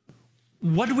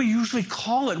 What do we usually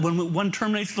call it when one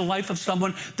terminates the life of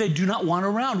someone they do not want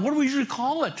around? What do we usually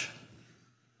call it?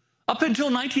 Up until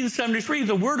 1973,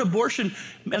 the word abortion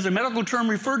as a medical term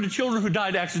referred to children who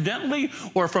died accidentally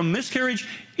or from miscarriage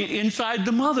inside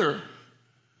the mother.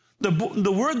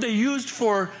 The word they used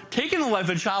for taking the life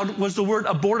of a child was the word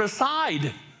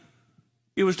aborticide.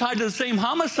 It was tied to the same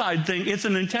homicide thing. It's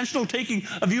an intentional taking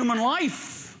of human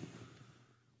life.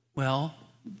 Well,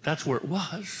 that's where it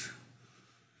was.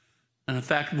 And in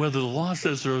fact, whether the law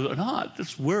says it or not,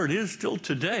 that's where it is still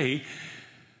today.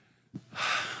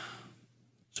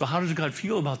 So how does God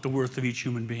feel about the worth of each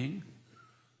human being?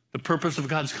 The purpose of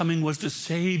God's coming was to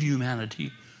save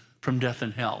humanity from death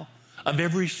and hell, of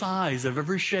every size, of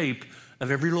every shape, of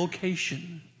every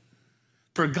location.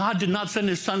 For God did not send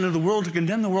his Son into the world to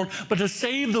condemn the world, but to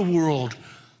save the world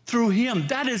through him.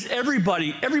 That is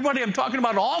everybody. Everybody I'm talking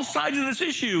about, all sides of this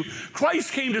issue.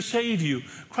 Christ came to save you.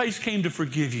 Christ came to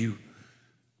forgive you.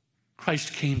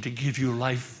 Christ came to give you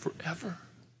life forever.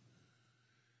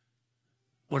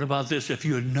 What about this? If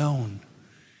you had known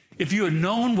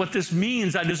what this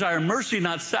means, I desire mercy,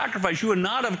 not sacrifice, you would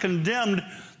not have condemned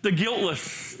the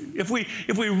guiltless. If we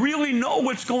really know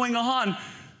what's going on,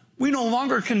 we no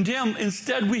longer condemn.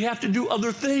 Instead, we have to do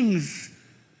other things.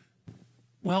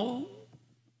 Well,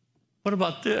 what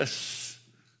about this?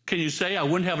 Can you say, I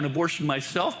wouldn't have an abortion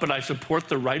myself, but I support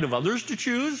the right of others to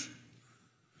choose?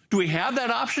 Do we have that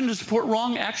option to support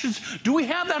wrong actions? Do we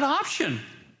have that option?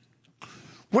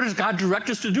 What does God direct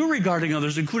us to do regarding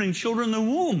others, including children in the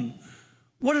womb?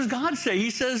 What does God say? He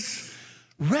says,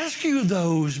 rescue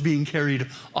those being carried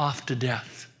off to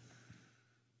death.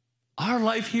 Our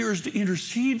life here is to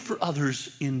intercede for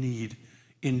others in need,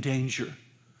 in danger,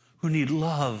 who need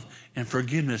love and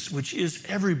forgiveness, which is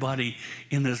everybody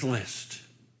in this list.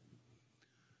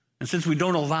 And since we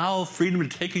don't allow freedom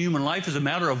to take a human life as a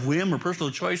matter of whim or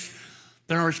personal choice,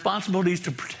 then our responsibility is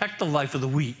to protect the life of the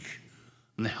weak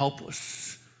and the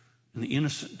helpless and the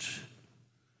innocent.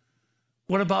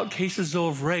 What about cases, though,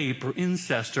 of rape or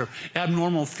incest or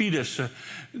abnormal fetus?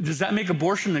 Does that make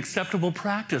abortion an acceptable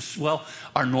practice? Well,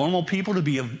 are normal people to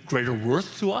be of greater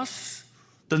worth to us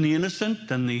than the innocent,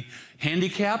 than the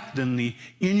handicapped, than the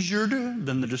injured,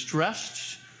 than the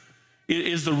distressed?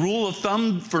 Is the rule of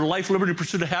thumb for life, liberty,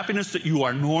 pursuit of happiness that you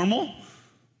are normal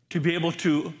to be able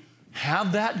to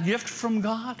have that gift from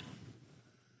God?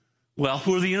 Well,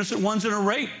 who are the innocent ones in a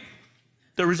rape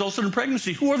that results in a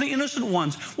pregnancy? Who are the innocent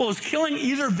ones? Well, is killing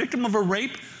either victim of a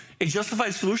rape a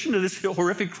justified solution to this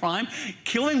horrific crime?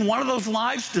 Killing one of those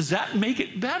lives, does that make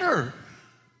it better?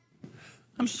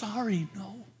 I'm sorry,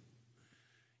 no.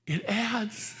 It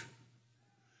adds.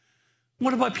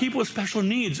 What about people with special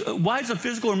needs? Why is a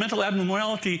physical or mental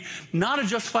abnormality not a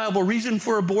justifiable reason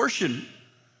for abortion?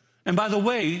 And by the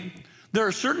way, there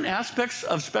are certain aspects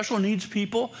of special needs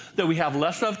people that we have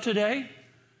less of today.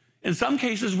 In some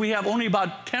cases, we have only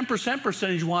about 10%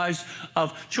 percentage-wise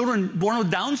of children born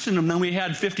with Down syndrome than we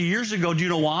had 50 years ago. Do you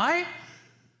know why?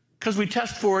 Because we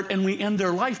test for it and we end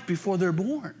their life before they're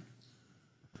born.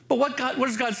 But what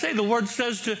does God say? The Lord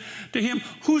says to him,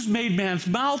 who's made man's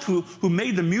mouth, who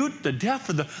made the mute, the deaf,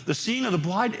 or the seeing of the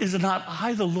blind? Is it not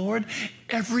I, the Lord?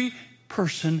 Every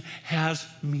person has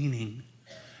meaning,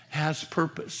 has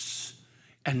purpose,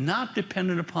 and not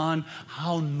dependent upon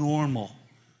how normal,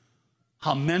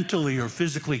 how mentally or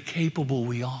physically capable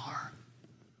we are.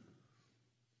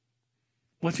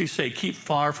 What's he say? Keep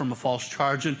far from a false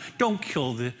charge and don't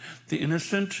kill the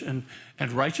innocent and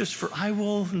righteous, for I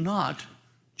will not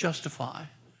justify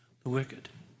the wicked.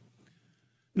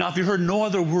 Now, if you heard no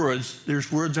other words,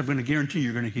 there's words I'm going to guarantee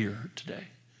you're going to hear today,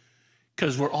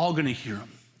 because we're all going to hear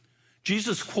them.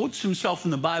 Jesus quotes himself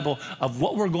in the Bible of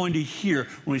what we're going to hear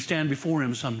when we stand before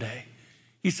him someday.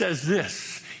 He says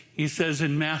this. He says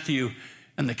in Matthew,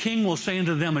 and the king will say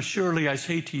unto them, assuredly I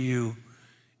say to you,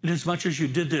 inasmuch as you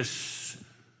did it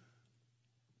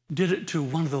to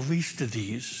one of the least of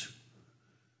these,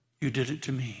 you did it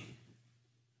to me.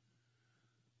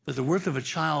 But the worth of a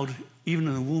child, even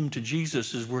in the womb to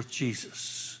Jesus, is worth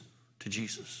Jesus to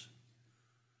Jesus.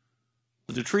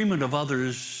 But the treatment of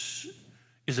others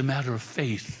is a matter of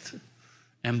faith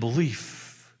and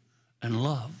belief and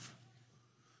love.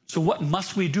 So what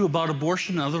must we do about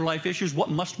abortion and other life issues?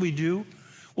 What must we do?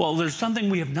 Well, there's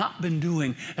something we have not been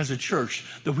doing as a church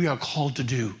that we are called to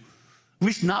do. At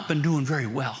least not been doing very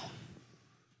well.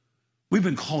 We've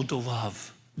been called to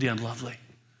love the unlovely.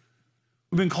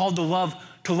 We've been called to love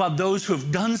those who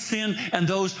have done sin and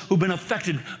those who've been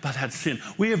affected by that sin.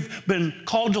 We have been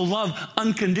called to love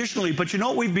unconditionally. But you know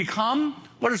what we've become?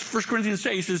 What does 1 Corinthians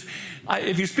say? He says,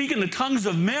 if you speak in the tongues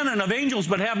of men and of angels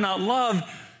but have not love,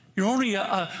 you're only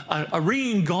a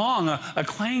ringing gong, a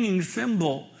clanging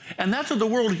cymbal. And that's what the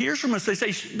world hears from us. They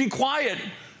say, be quiet,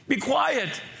 be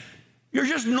quiet. You're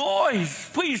just noise.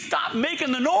 Please stop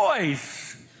making the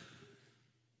noise.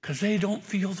 Because they don't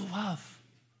feel the love.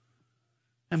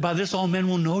 And by this all men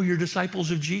will know you're disciples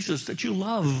of Jesus, that you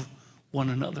love one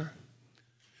another.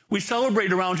 We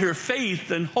celebrate around here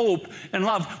faith and hope and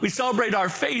love. We celebrate our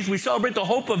faith. We celebrate the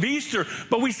hope of Easter.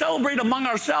 But we celebrate among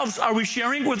ourselves. Are we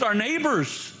sharing with our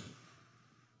neighbors?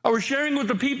 Are we sharing with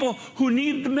the people who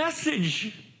need the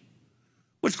message,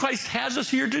 which Christ has us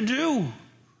here to do?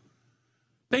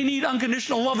 They need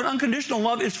unconditional love, and unconditional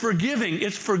love is forgiving.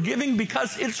 It's forgiving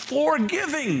because it's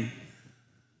forgiving.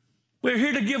 We're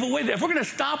here to give away that. If we're going to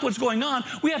stop what's going on,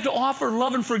 we have to offer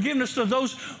love and forgiveness to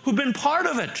those who've been part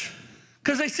of it,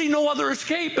 because they see no other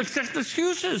escape except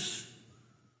excuses.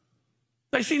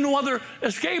 They see no other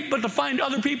escape but to find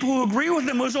other people who agree with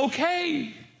them was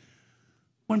okay.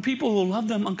 When people who love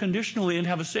them unconditionally and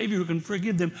have a Savior who can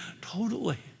forgive them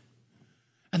totally.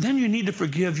 And then you need to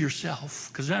forgive yourself,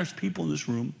 because there's people in this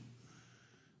room,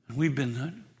 and we've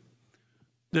been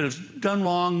that have done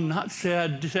wrong, not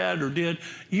said or did,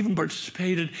 even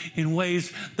participated in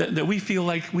ways that we feel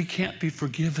like we can't be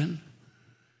forgiven.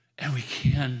 And we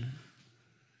can.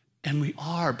 And we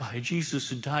are by Jesus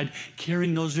who died,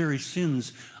 carrying those very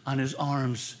sins on his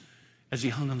arms as he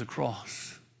hung on the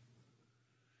cross.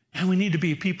 And we need to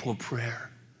be a people of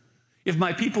prayer. If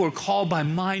my people are called by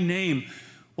my name,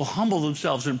 will humble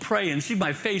themselves and pray and see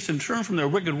my face and turn from their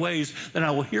wicked ways, then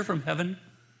I will hear from heaven,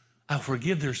 I will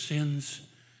forgive their sins,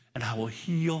 and I will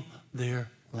heal their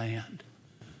land.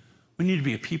 We need to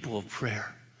be a people of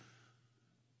prayer.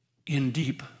 In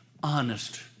deep,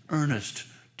 honest, earnest,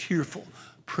 tearful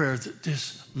prayer that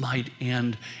this might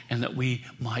end and that we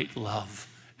might love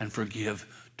and forgive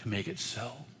to make it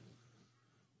so.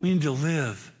 We need to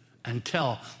live and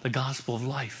tell the gospel of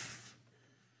life.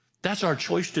 That's our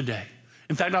choice today.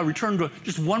 In fact, I'll return to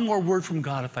just one more word from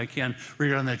God, if I can,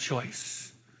 regarding that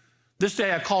choice. This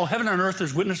day I call heaven and earth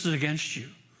as witnesses against you.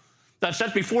 That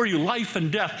set before you life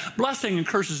and death, blessing and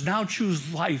curses. Now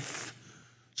choose life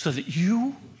so that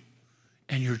you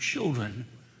and your children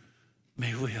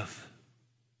may live.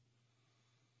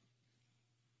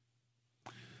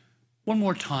 One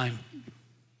more time.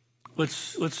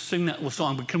 Let's sing that little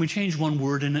song, but can we change one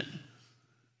word in it?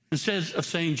 Instead of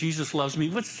saying Jesus loves me,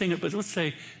 let's sing it, but let's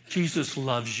say Jesus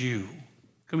loves you.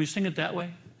 Can we sing it that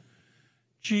way?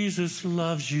 Jesus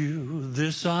loves you,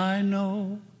 this I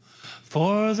know,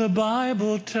 for the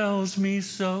Bible tells me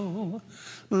so.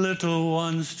 Little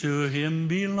ones to him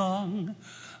belong.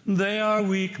 They are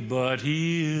weak, but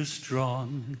he is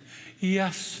strong.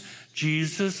 Yes,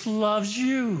 Jesus loves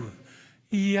you.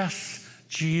 Yes,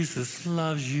 Jesus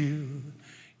loves you.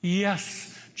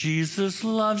 Yes, Jesus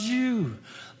loves you.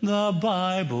 The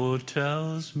Bible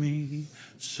tells me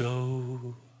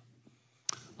so.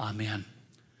 Amen.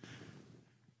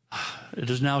 It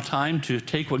is now time to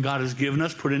take what God has given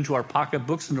us, put into our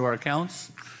pocketbooks, into our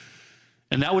accounts.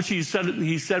 And that which he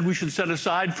said we should set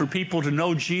aside for people to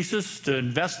know Jesus, to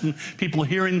invest in people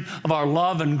hearing of our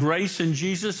love and grace in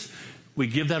Jesus, we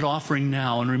give that offering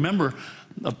now. And remember,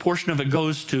 a portion of it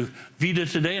goes to Vida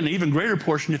today, and an even greater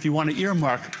portion if you want to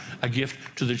earmark a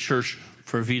gift to the church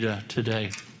for Vida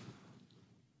today.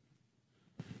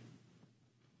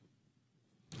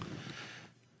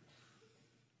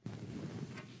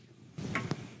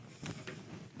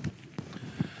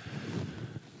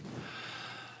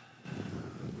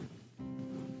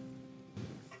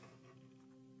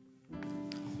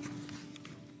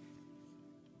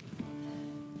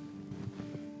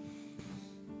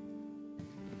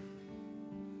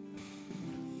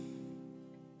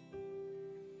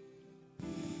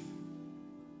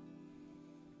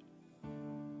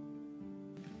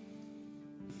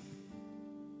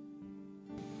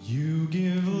 You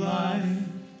give life,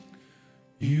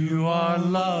 you are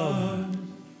love,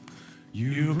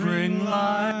 you bring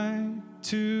light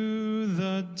to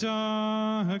the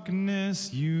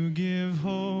darkness, you give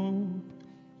hope,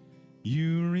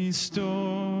 you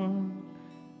restore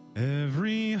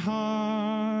every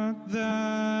heart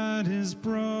that is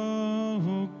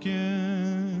broken,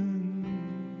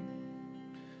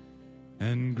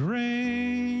 and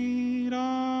great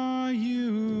are you,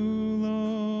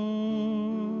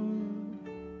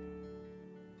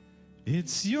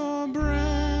 it's your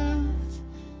breath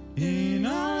in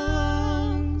our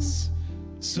lungs,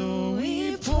 so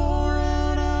we pour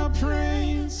out our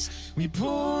praise, we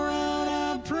pour out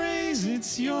our praise.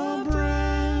 It's your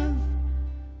breath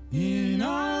in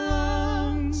our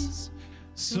lungs,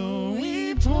 so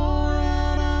we pour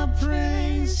out our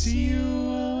praise to you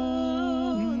only.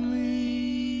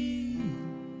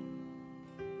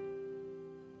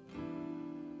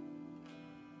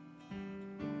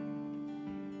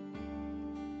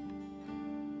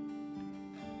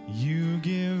 You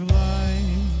give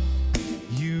life,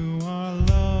 you are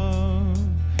love,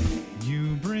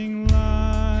 you bring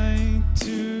light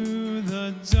to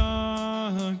the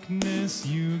darkness,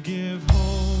 you give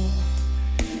hope,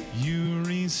 you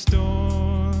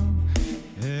restore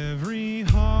every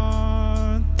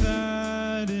heart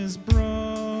that is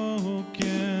broken,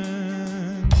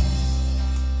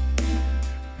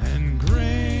 and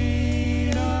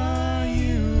great are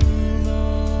you,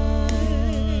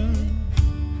 Lord.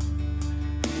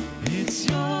 It's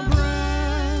your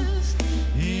breath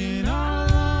in our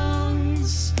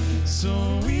lungs,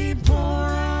 so we pour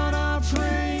out our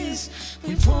praise,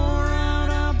 we pour out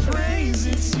our praise.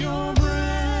 It's your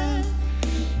breath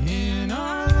in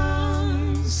our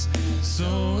lungs, so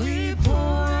we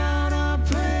pour out our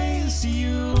praise to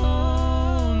you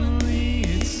only.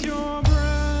 It's your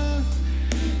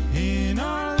breath in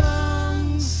our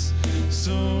lungs,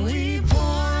 so we pour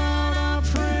out our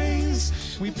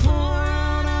praise, we pour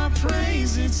out our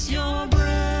praise. It's your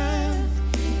breath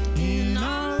in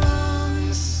our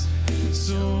lungs,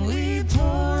 so we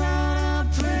pour out our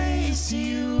praise to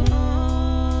you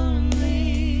only.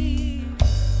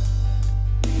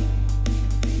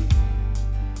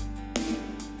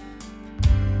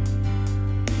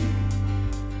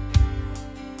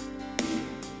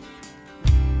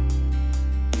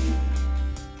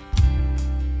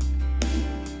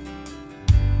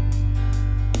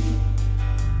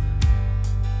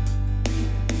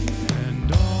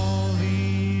 And all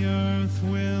the earth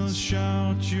will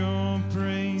shout your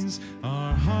praise,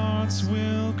 our hearts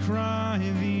will cry,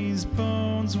 these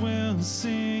bones will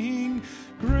sing.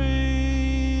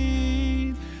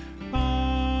 Great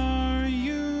are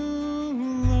you,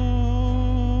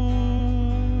 Lord.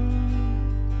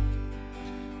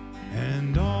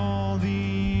 And all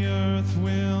the earth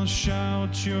will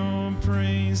shout your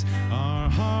praise, our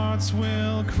hearts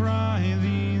will cry,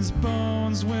 these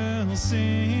bones will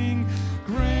sing.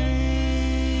 Great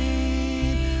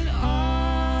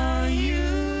are you,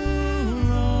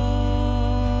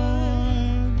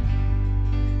 Lord.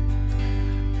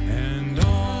 And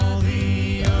all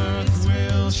the earth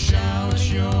will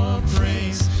shout your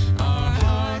praise, our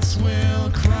hearts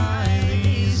will cry,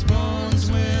 these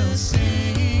bones will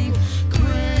sing.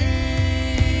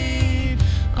 Great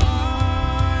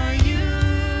are you,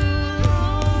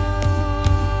 Lord.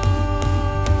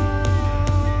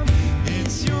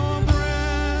 It's your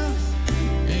breath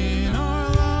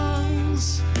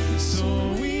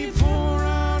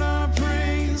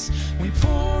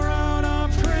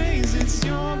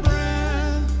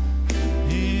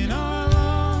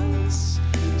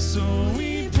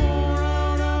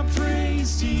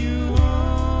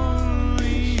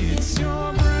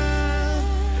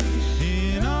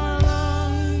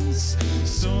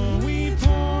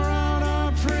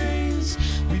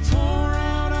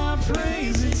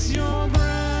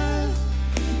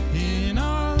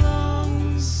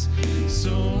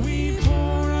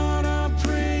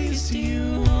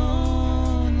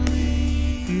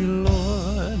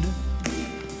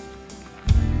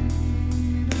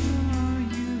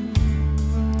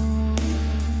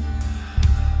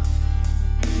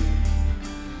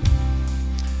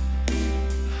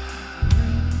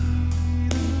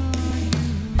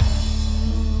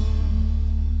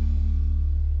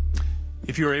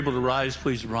If you're able to rise,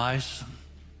 please rise.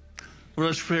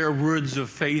 Let us share words of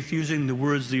faith using the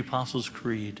words of the Apostles'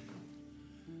 Creed.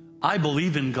 I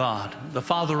believe in God, the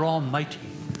Father Almighty,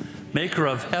 maker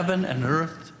of heaven and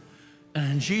earth, and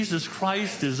in Jesus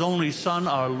Christ, his only Son,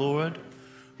 our Lord,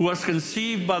 who was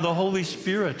conceived by the Holy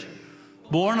Spirit,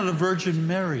 born of the Virgin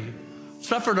Mary,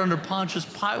 suffered under Pontius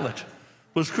Pilate,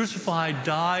 was crucified,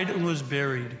 died, and was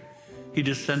buried. He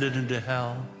descended into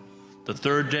hell. The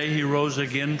third day he rose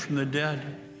again from the dead.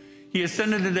 He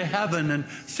ascended into heaven and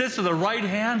sits at the right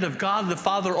hand of God the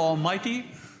Father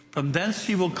Almighty. From thence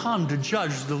he will come to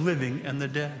judge the living and the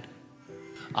dead.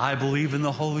 I believe in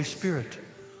the Holy Spirit,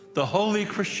 the holy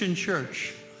Christian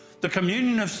church, the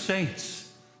communion of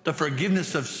saints, the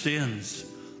forgiveness of sins,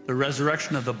 the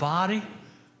resurrection of the body,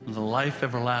 and the life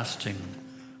everlasting.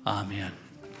 Amen.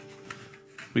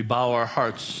 We bow our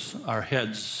hearts, our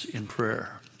heads in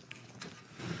prayer.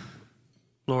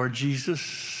 Lord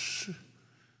Jesus,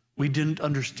 we didn't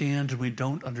understand and we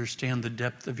don't understand the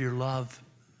depth of your love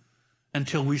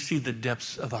until we see the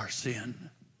depths of our sin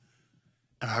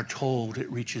and are told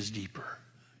it reaches deeper.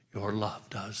 Your love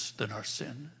does than our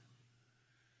sin.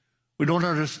 We don't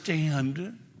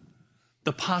understand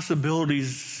the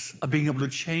possibilities of being able to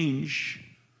change,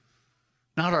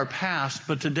 not our past,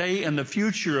 but today and the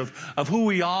future of who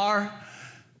we are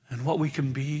and what we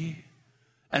can be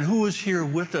and who is here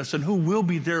with us and who will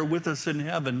be there with us in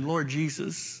heaven. Lord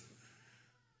Jesus,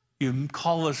 you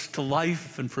call us to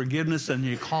life and forgiveness, and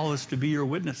you call us to be your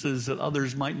witnesses that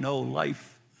others might know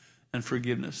life and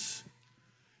forgiveness.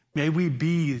 May we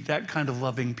be that kind of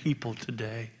loving people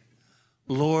today.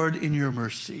 Lord, in your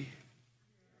mercy,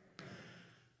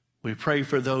 we pray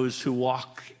for those who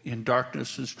walk in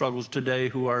darkness and struggles today,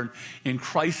 who are in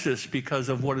crisis because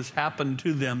of what has happened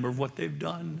to them or what they've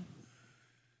done.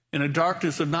 In a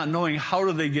darkness of not knowing how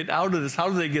do they get out of this, how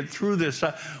do they get through this,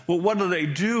 what do they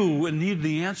do, and need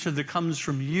the answer that comes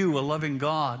from you, a loving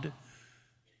God,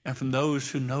 and from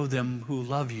those who know them, who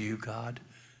love you, God,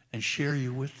 and share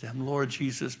you with them. Lord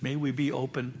Jesus, may we be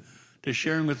open to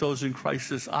sharing with those in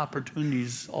crisis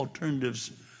opportunities,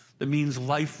 alternatives that means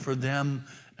life for them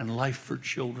and life for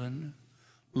children.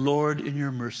 Lord, in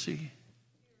your mercy.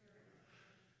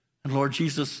 And Lord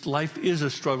Jesus, life is a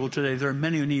struggle today. There are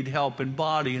many who need help in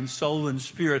body and soul and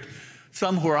spirit.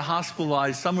 Some who are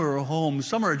hospitalized, some who are home,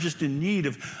 some are just in need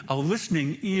of a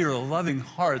listening ear, a loving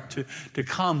heart to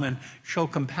come and show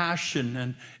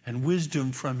compassion and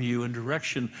wisdom from you and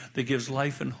direction that gives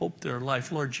life and hope to their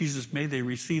life. Lord Jesus, may they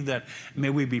receive that.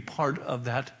 May we be part of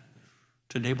that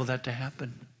to enable that to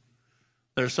happen.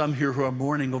 There are some here who are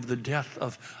mourning over the death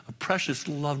of precious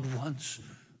loved ones,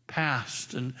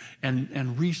 past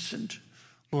and recent.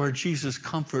 Lord Jesus,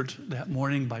 comfort that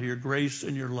mourning by your grace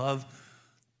and your love,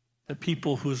 that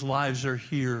people whose lives are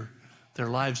here, their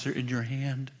lives are in your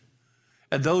hand.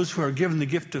 And those who are given the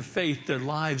gift of faith, their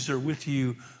lives are with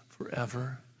you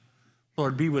forever.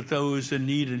 Lord, be with those in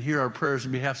need and hear our prayers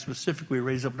on behalf specifically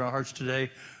raised up in our hearts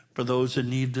today for those in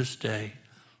need this day.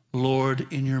 Lord,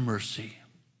 in your mercy.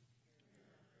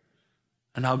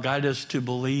 And now guide us to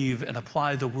believe and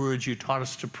apply the words you taught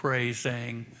us to pray,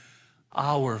 saying,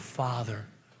 Our Father,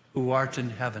 who art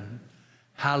in heaven,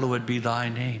 hallowed be thy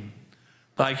name.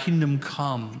 Thy kingdom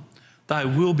come, thy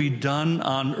will be done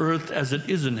on earth as it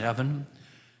is in heaven.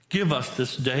 Give us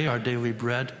this day our daily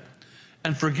bread,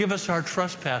 and forgive us our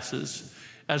trespasses,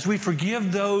 as we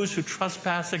forgive those who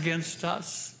trespass against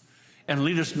us. And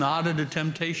lead us not into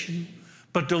temptation,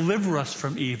 but deliver us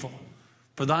from evil.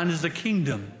 For thine is the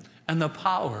kingdom, and the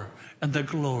power, and the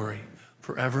glory,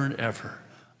 forever and ever.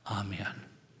 Amen.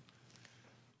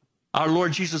 Our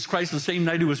Lord Jesus Christ, the same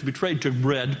night he was betrayed, took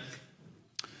bread.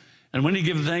 And when he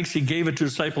gave thanks, he gave it to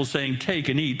his disciples, saying, Take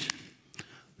and eat.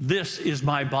 This is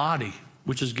my body,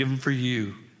 which is given for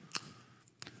you.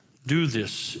 Do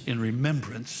this in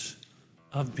remembrance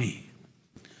of me.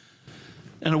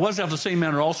 And it was after the same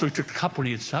manner also he took the cup when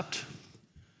he had supped.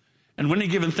 And when he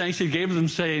had given thanks, he gave them,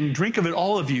 saying, Drink of it,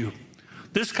 all of you.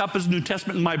 This cup is the New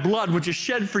Testament in my blood, which is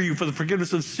shed for you for the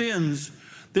forgiveness of sins.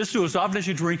 This do as often as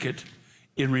you drink it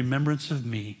in remembrance of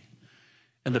me.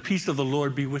 And the peace of the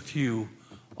Lord be with you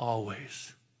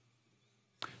always.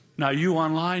 Now you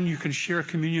online, you can share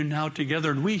communion now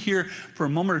together. And we here for a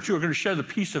moment or two are going to share the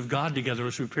peace of God together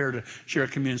as we prepare to share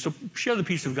communion. So share the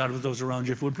peace of God with those around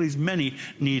you, if you would please. Many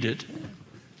need it.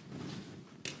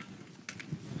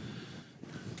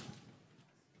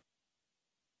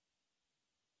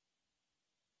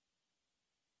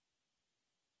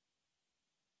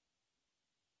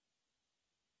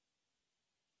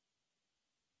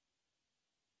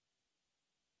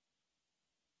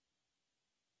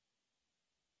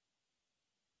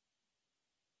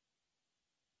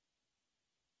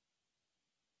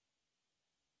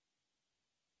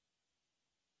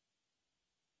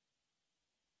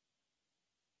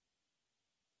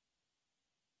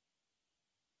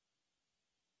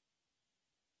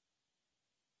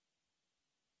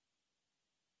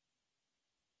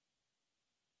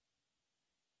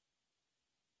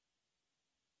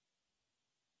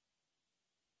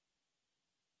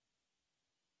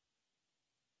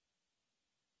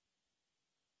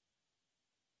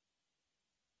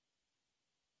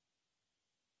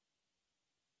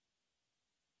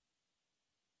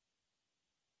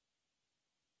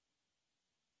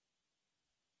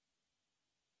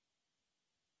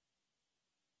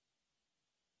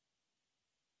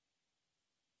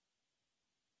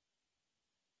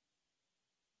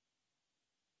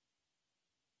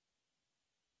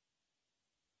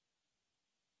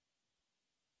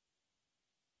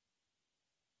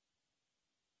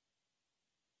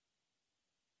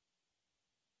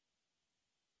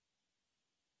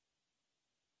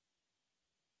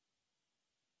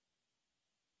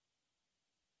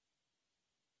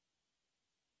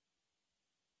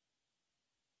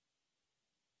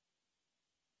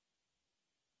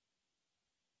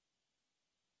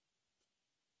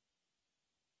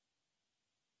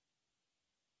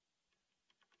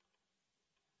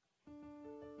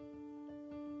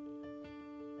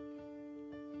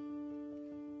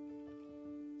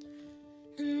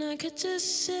 I could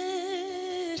just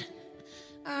sit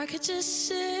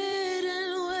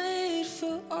and wait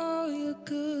for all your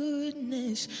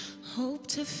goodness, hope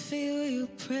to feel your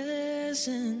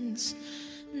presence.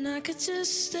 And I could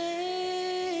just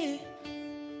stay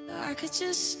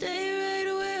right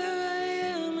where I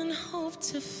am and hope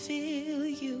to feel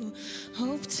you,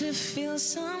 hope to feel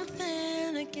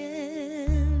something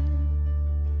again.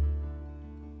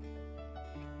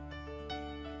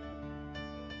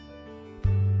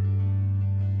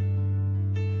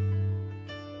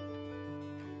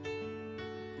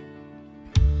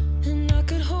 And I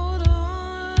could hold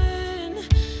on,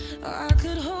 I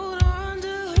could hold on to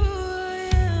who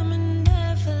I am and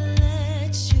never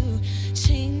let you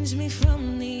change me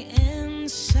from the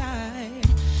inside.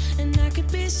 And I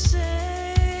could be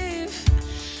safe,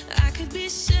 I could be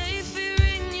safe here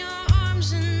in your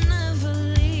arms and never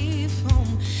leave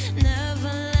home,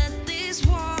 never let these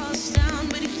walls down.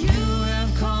 But you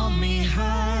have called me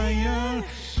higher,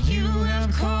 you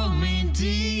have called me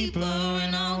deeper,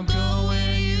 and I'll go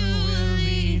where you will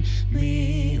lead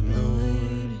me,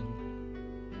 Lord.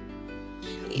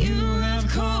 You have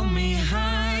called me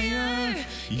higher,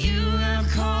 you have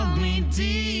called me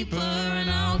deeper, and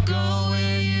I'll go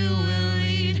where you will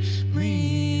lead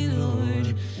me,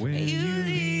 Lord. Where you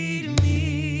lead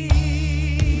me.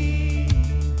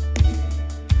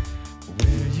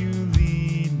 Where you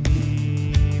lead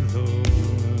me,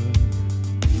 Lord.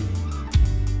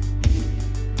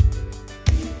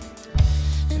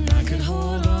 And I could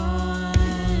hold on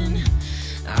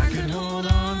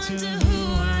to who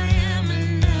I am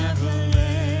and never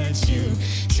let you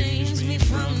change me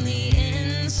from the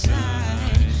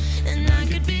inside. And I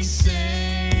could be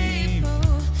safe,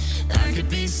 oh, I could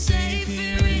be safe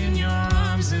here in your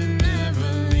arms and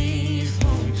never leave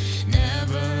home,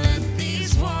 never let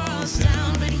these walls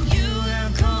down. But you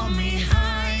have called me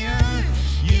higher,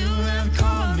 you have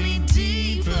called me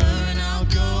deeper, and I'll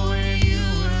go where you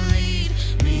will lead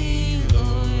me,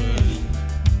 Lord.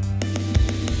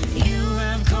 You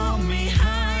have called me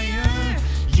higher,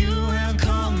 you have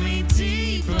called me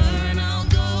deeper, and I'll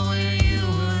go where you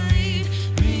will lead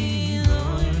me,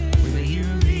 Lord. Where you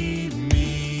lead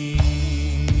me.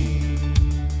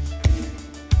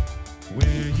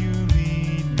 Where you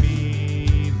lead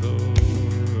me, Lord.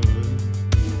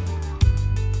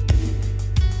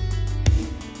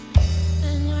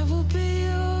 And I will be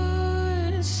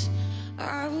yours,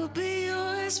 I will be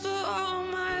yours for all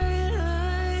my life.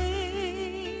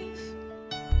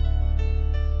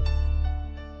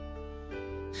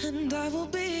 And I will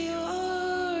be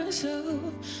yours, oh,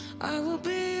 I will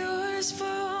be yours for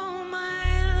all my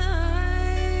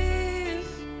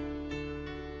life.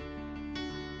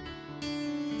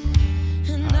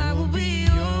 And I will be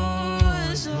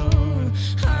yours, oh,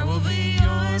 I will be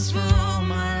yours for all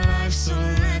my life. So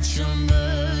let your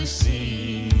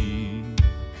mercy.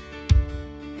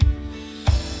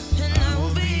 And I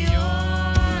will be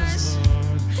yours,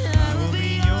 and I will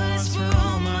be yours for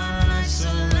all my life. So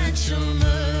let your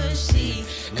mercy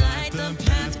light the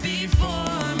path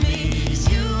before me. 'Cause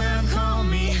you have called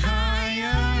me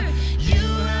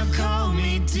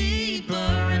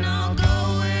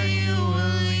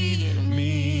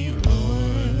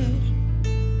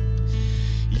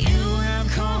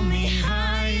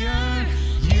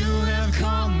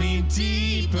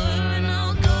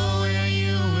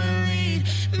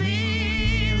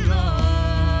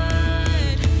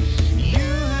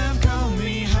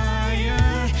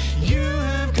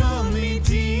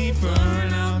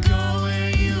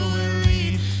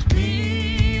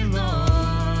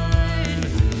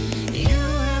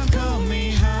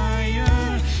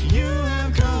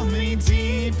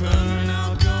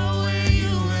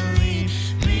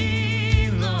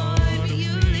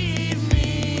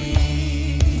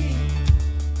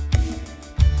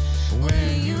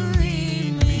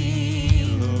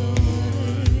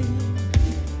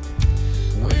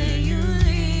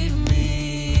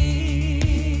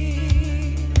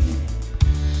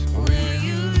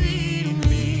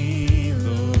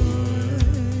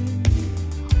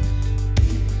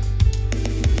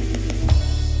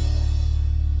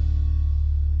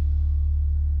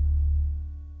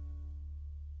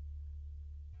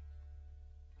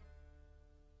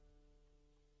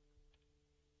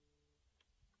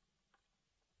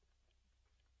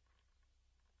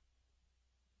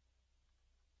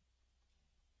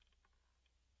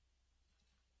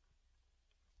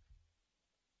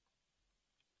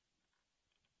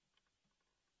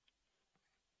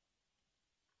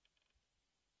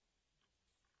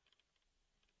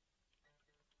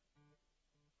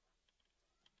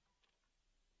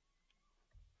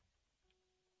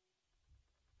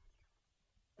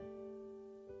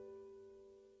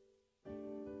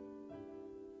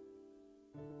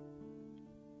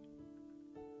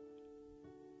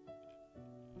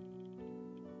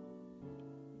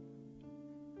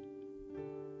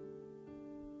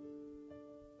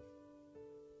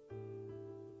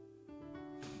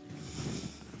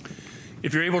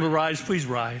If you're able to rise, please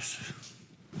rise.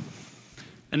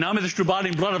 And now may the true body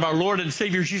and blood of our Lord and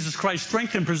Savior Jesus Christ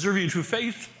strengthen and preserve you through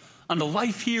faith unto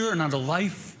life here and unto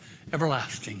life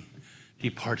everlasting.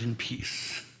 Depart in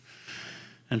peace.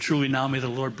 And truly now may the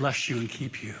Lord bless you and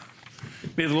keep you.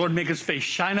 May the Lord make his face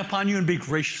shine upon you and be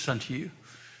gracious unto you.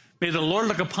 May the Lord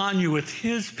look upon you with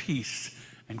his peace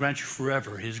and grant you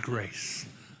forever his grace.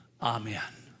 Amen.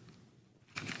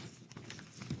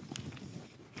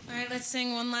 All right, let's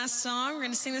sing one last song. We're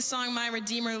going to sing the song, My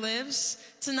Redeemer Lives.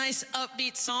 It's a nice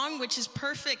upbeat song, which is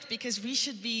perfect because we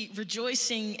should be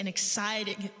rejoicing and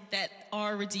excited that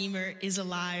our Redeemer is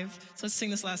alive. So let's sing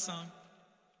this last song.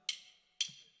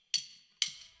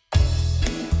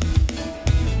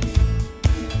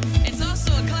 It's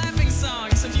also a clapping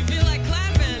song, so if you feel like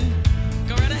clapping,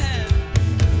 go right ahead.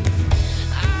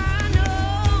 I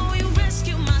know you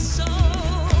rescued my soul.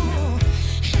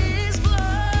 His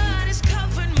blood has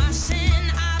covered my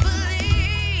sin. I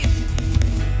believe.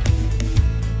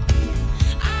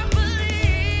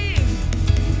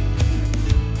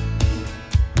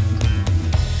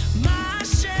 My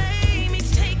shame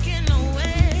is taken away.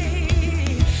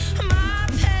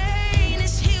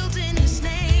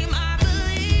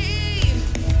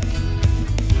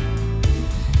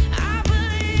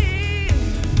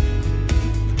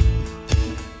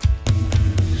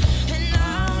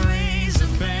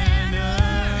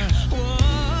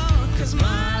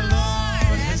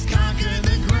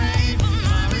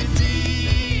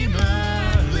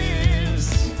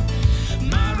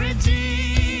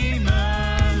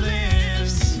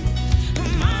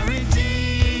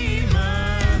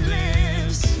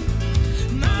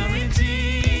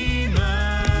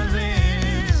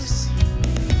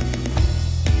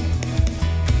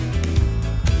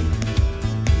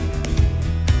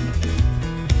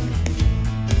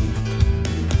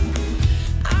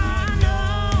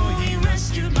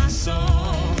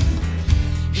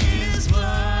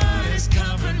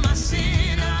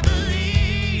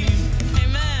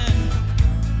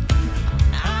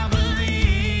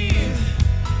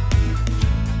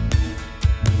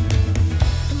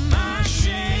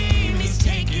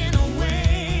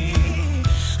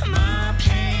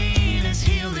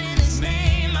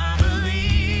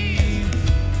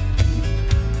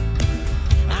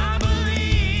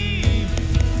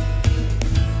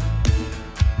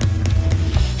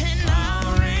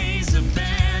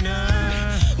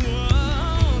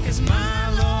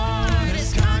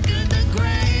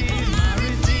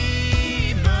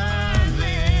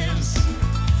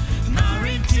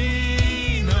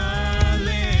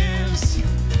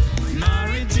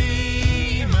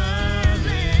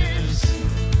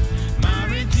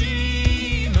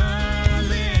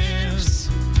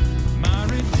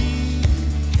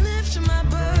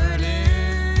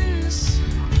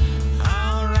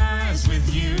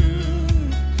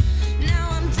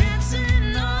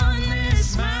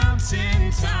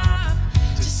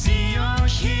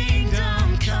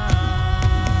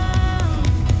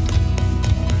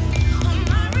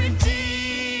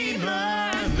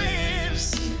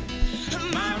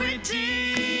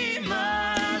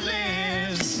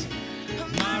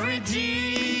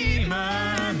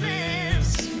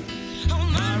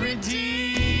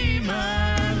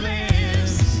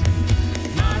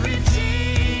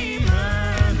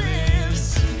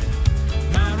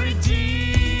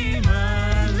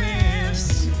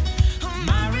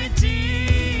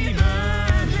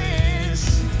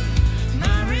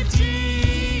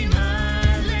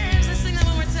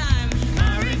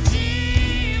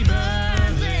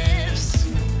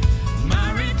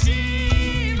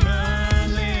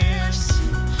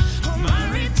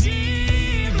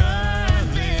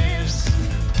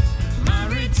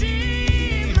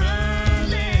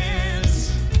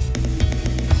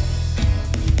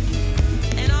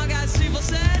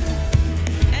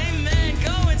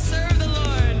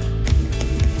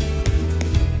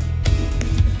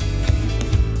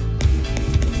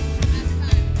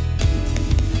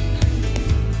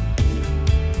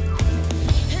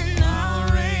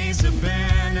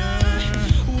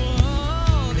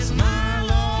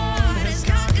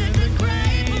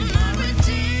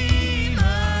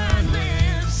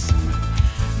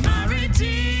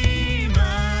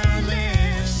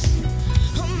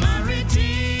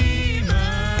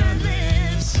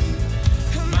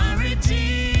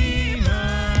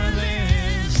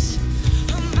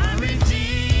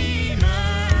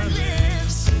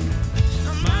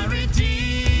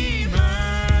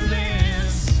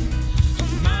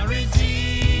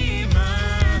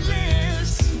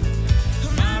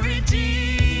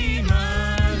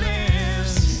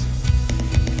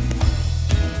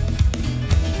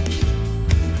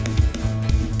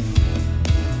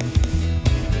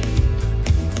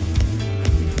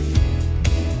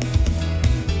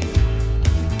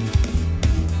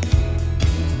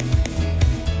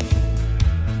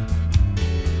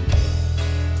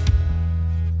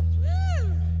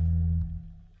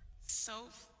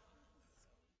 yourself